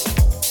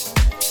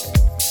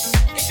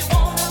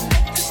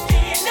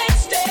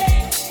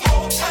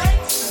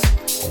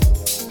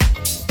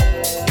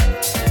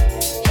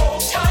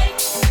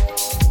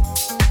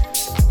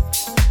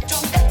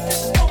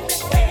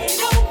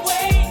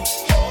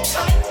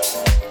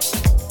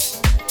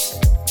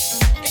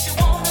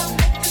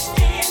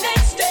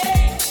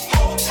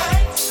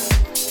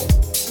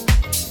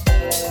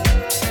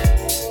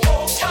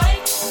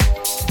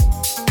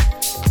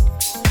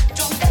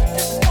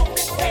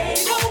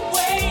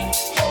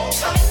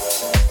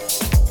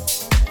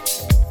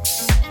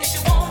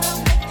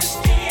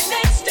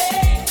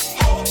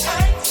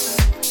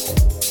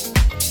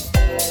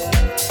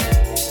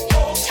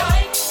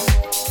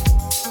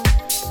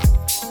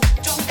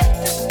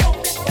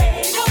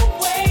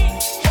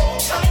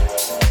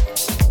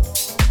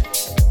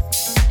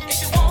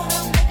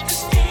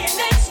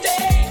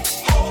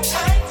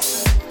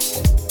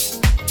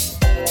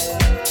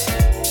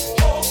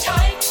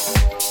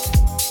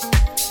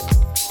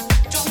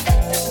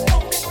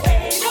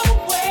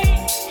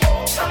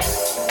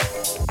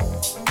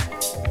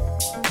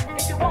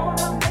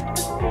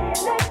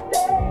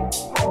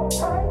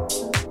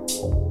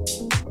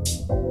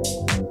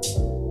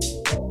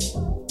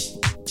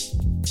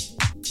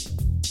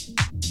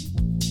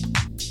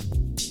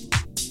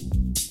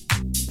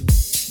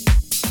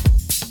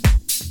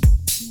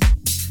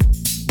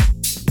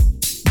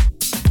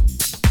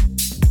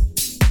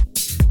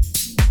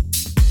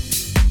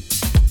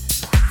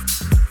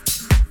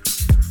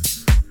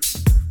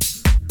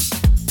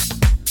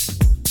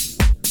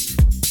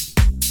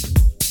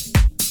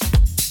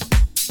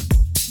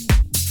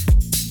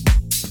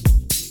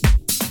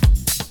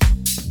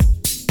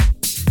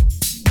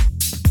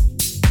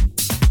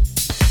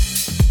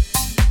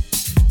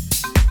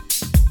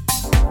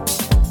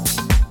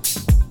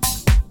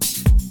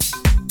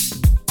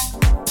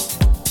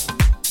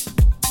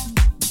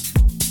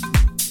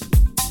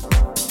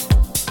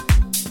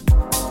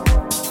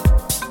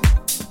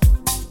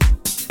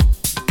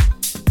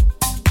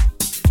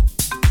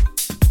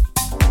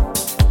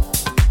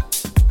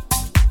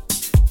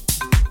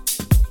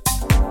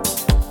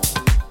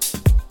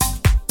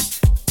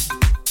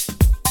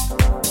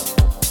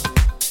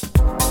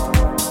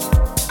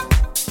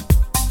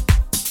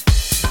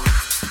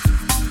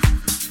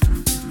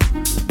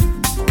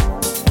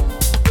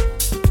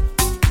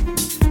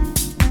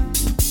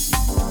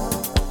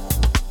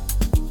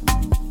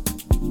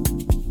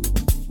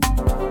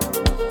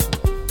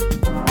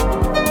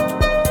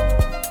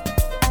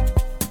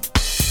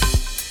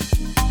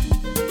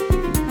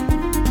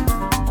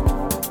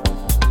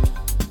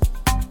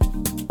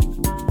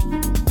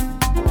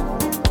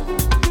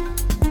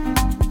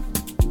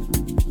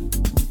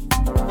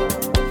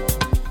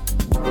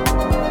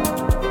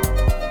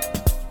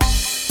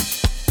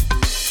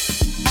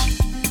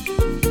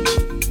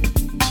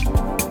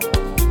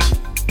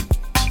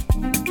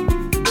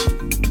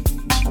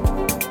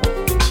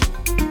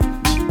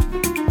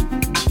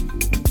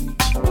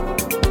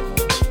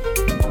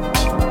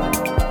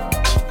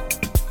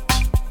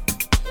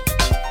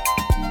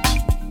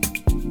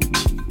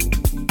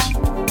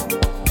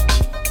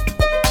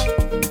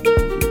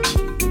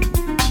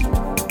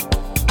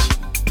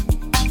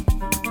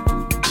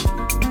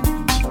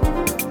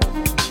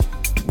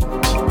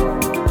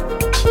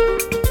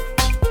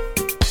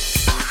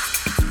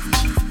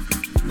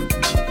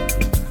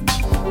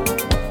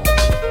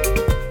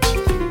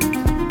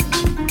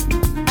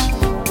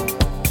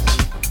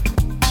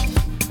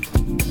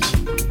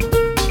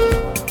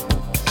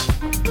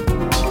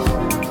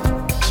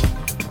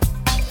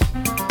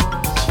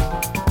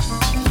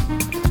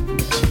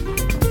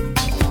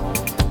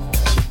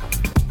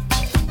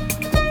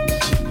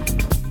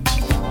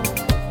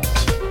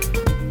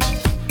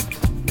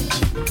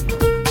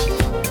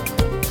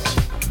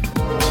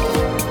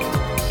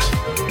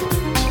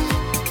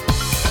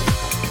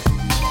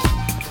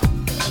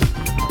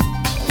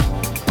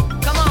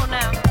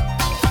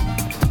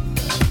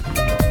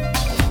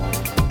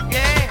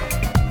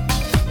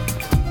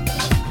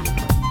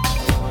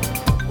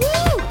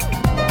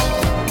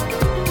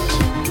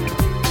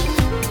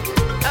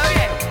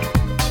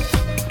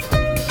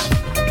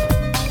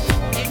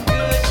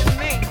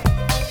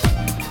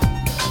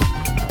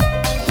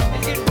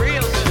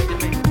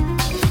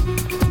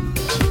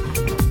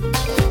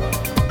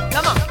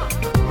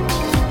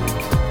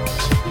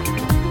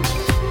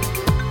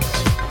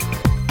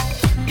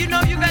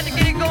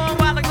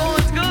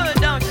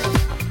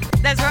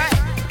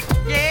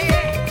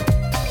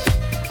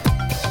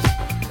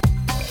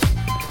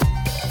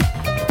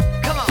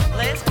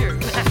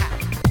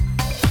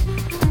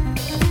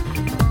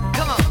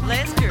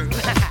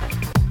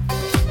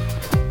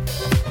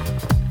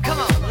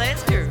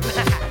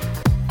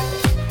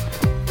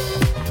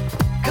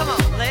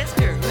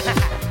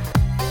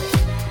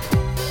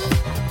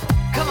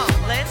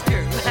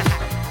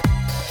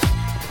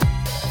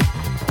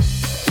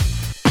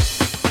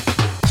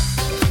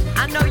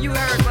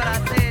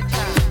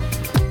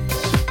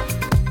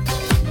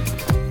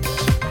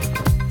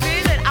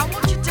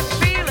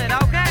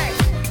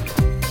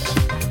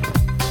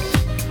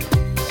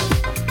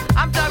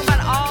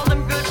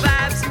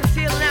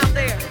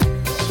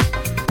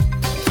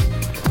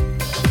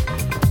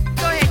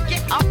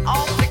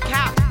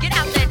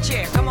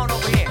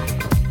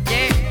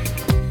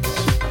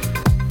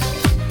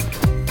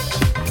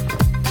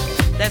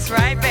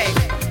 right,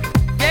 baby.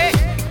 Yeah.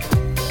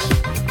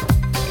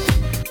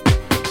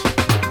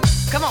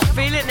 Come on,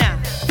 feel it now.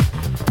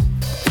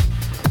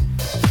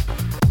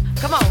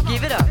 Come on,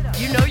 give it up.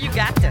 You know you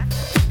got to.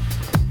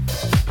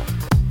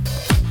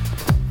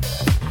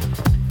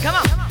 Come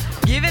on,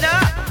 give it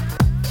up.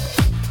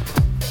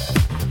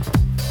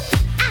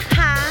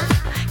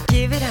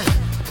 Give it up.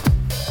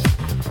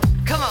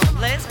 Come on,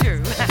 let's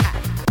groove.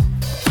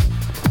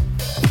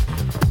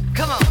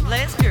 Come on,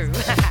 let's groove.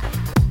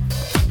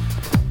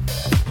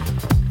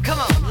 Come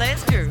on,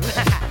 let's groove.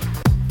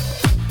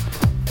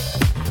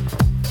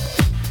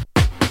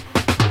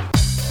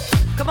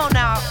 Come on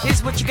now,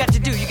 here's what you got to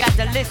do. You got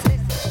to listen.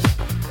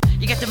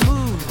 You got to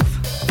move.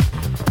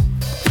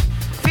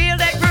 Feel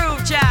that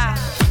groove, child.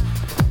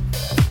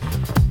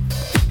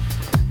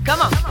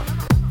 Come on.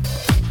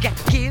 You got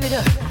to give it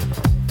up.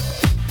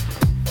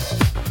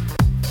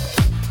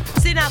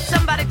 See now,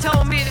 somebody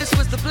told me this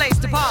was the place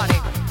to party.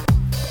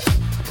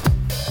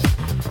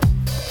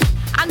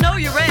 I know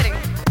you're ready.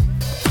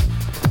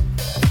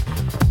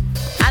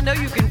 I know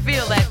you can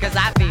feel that, cause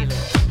I feel it.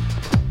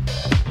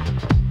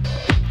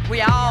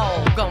 We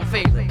all gonna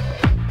feel it.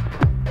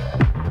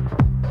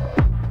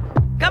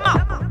 Come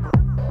on.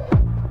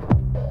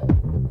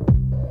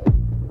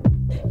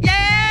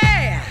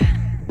 Yeah!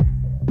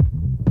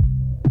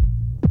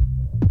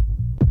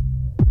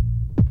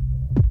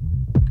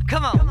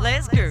 Come on,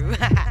 let's groove.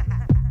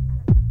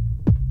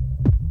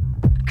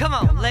 Come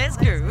on, let's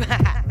groove.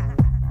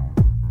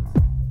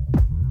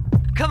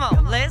 Come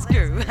on, let's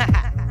groove.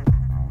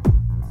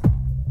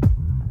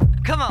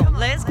 Come on,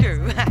 let's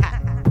groove.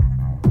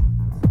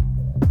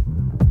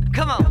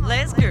 Come on,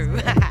 let's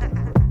groove.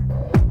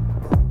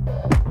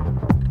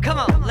 Come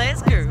on,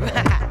 let's groove.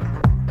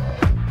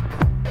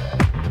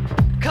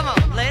 Come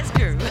on, let's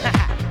groove.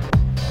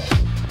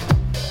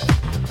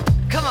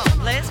 Come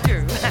on, let's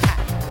groove.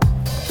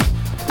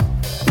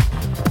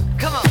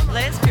 Come on,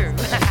 let's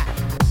groove.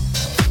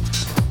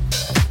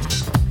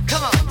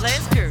 Come on,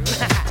 let's groove.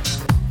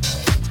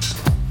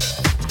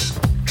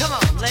 Come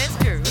on, let's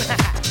groove.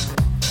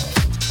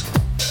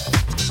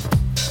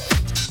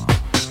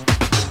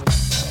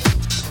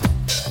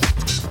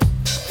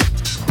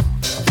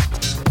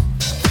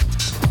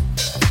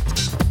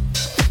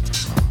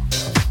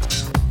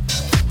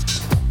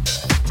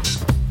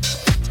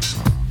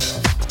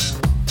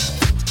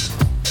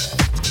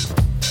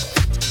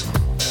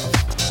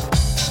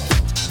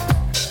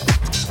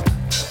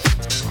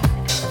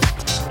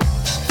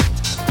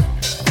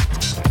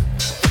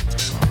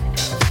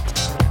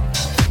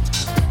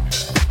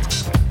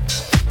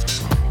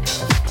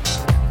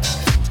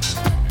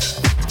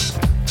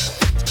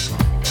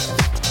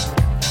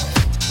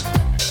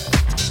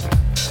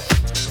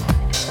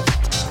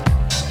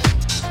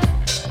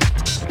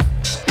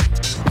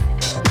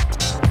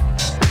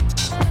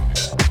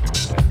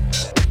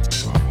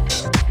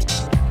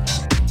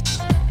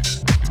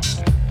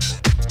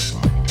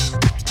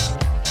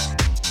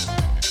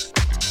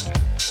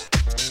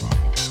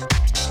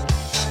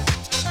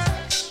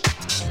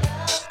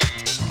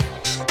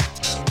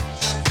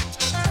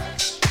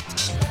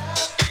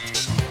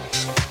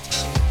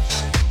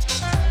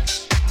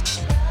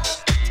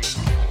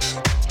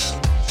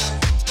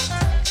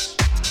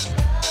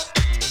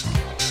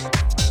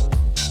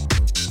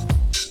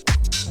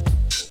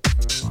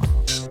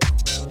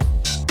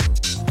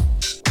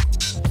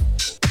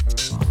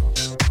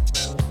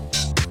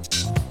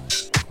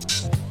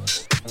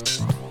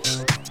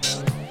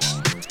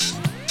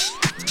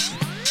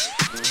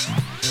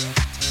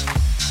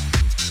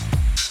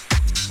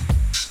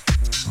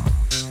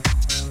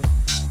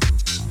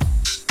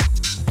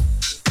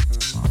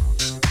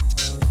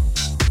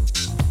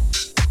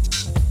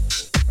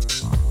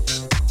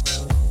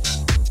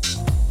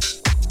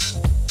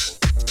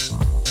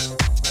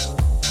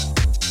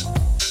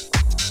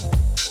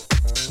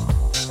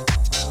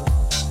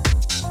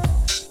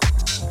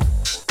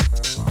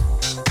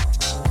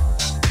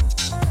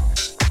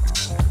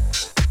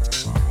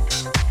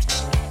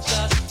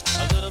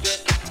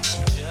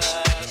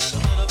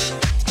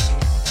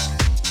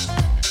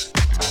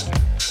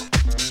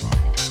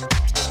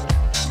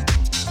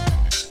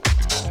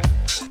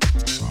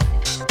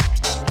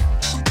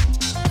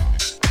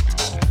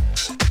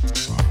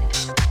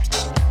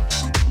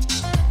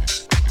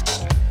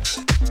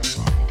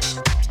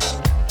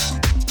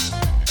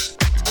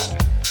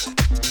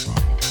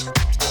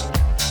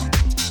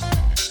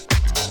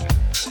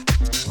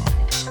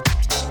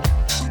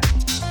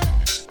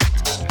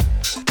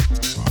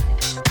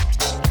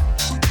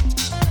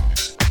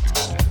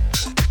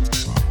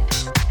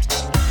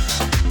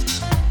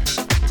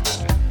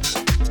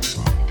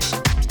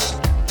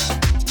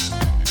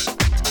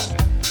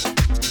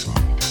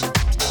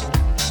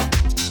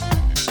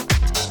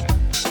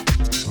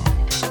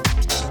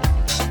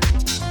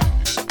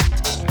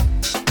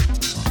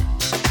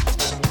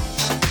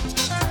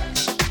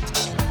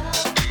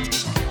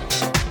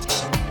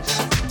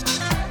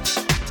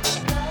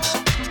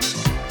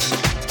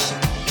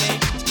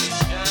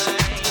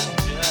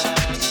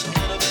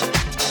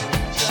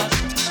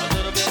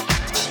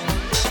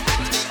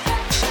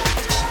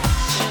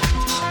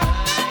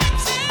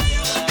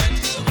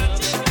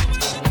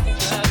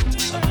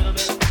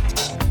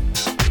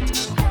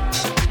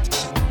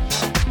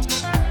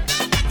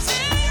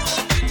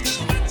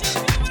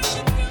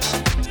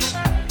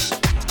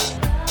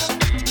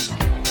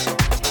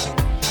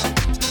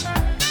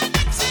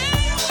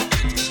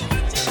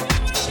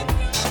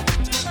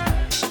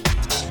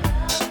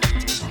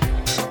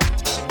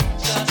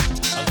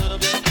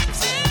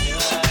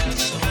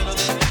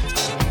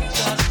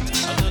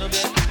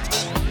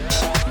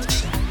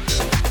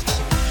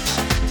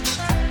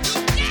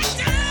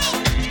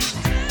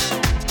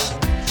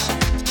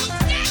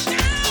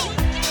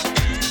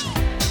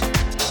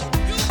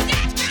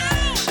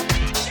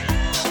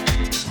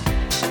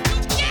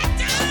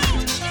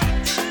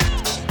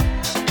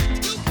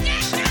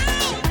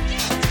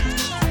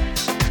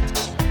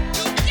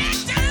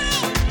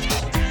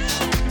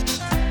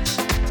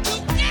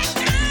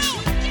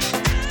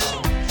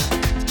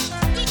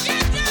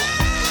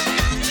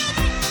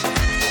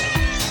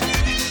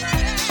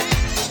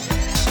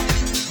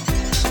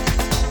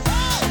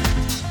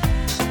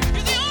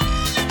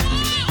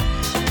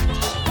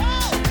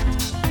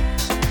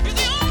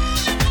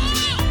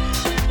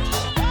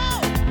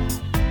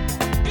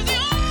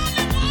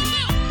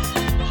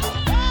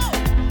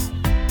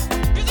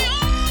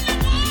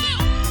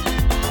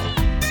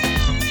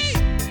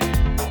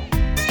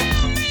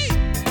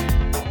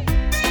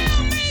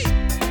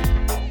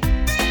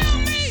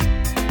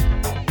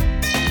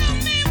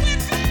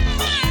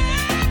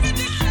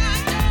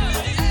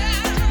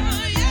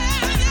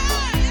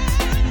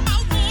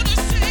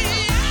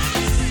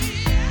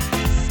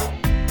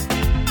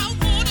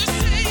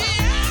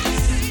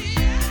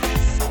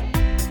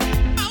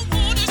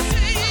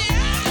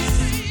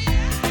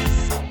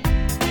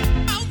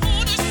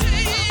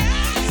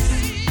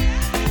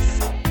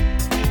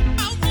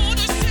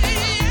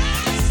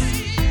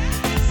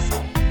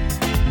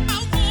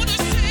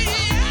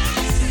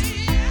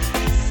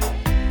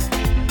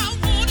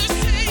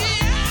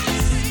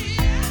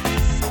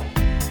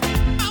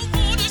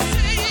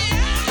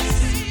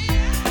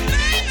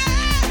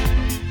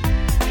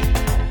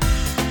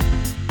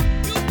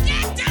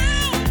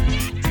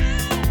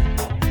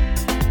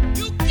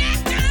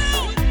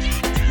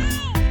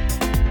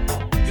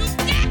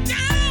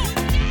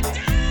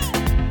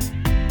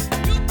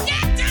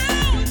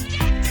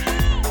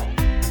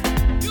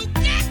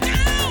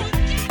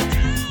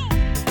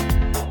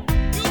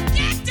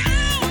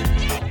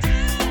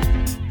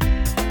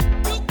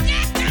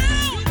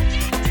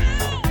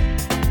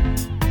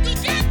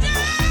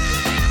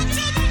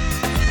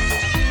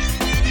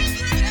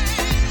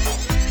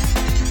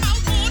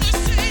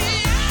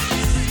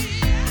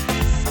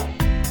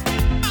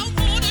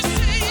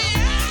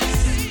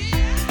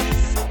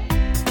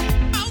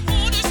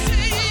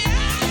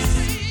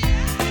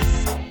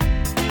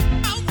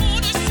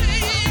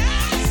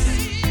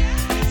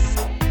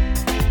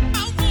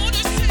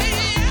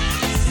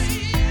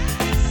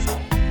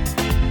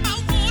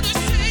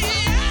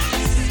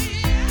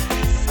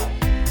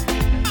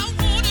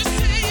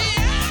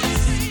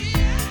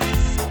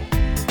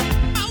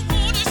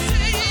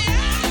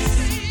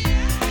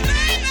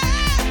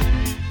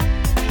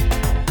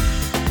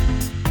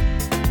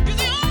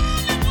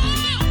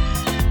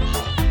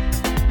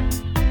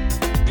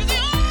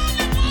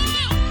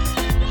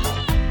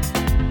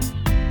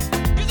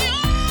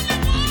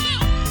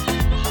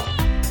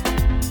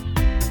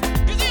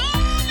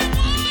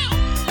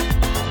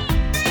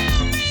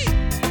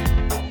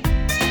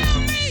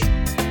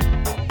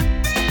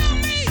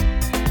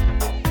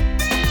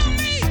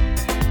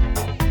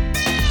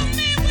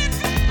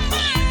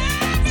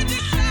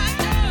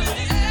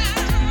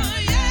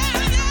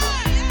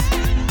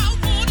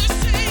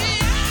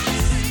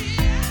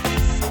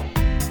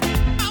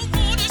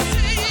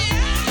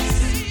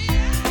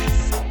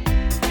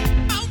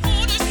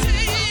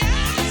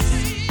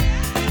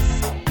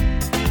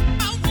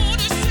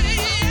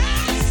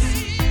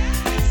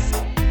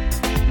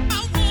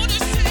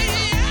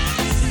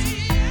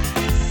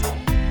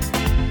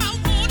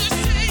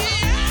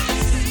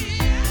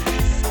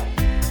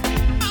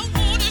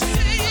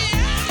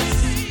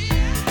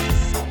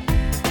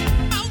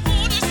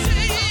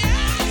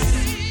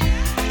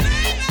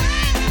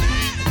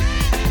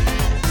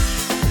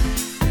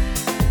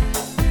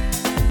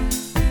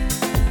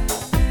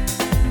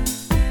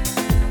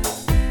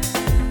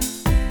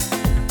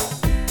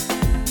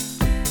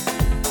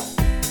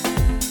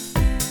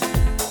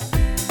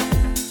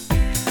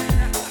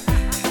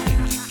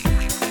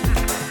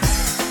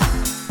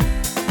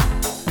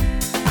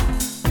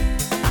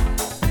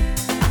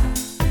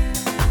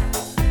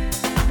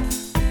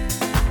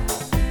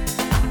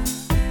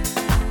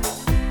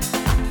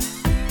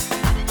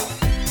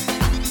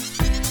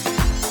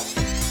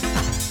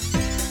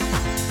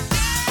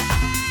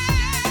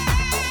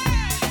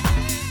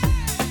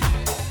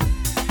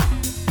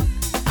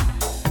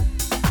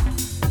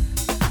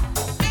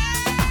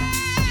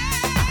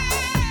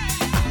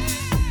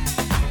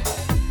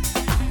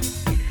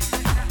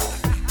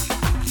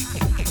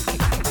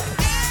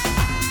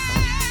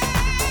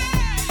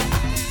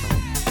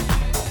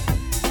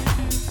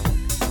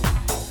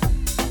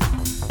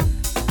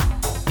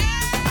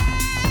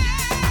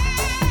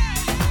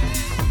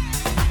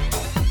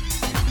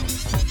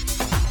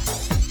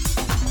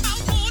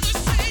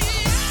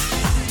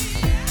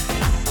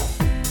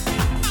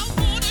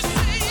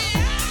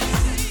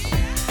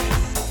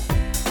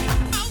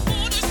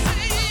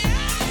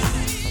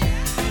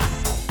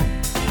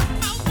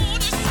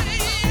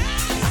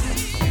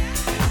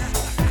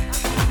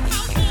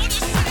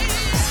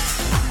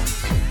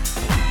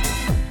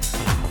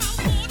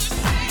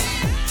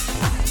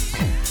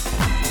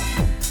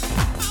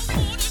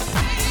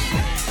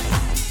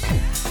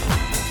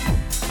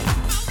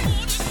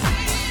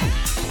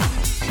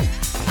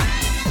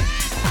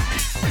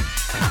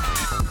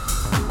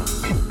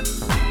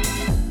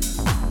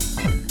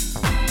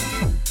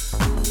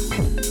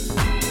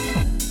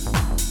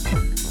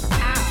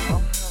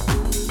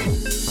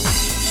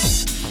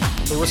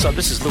 what's up?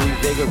 This is Louis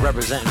Vega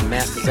representing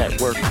Masters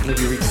at Work, New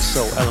Eureka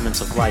Soul,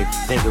 Elements of Life,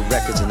 Vega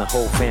Records, and the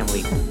whole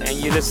family. And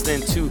you're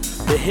listening to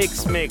the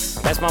Hicks Mix.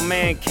 That's my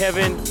man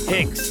Kevin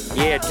Hicks.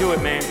 Yeah, do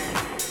it, man.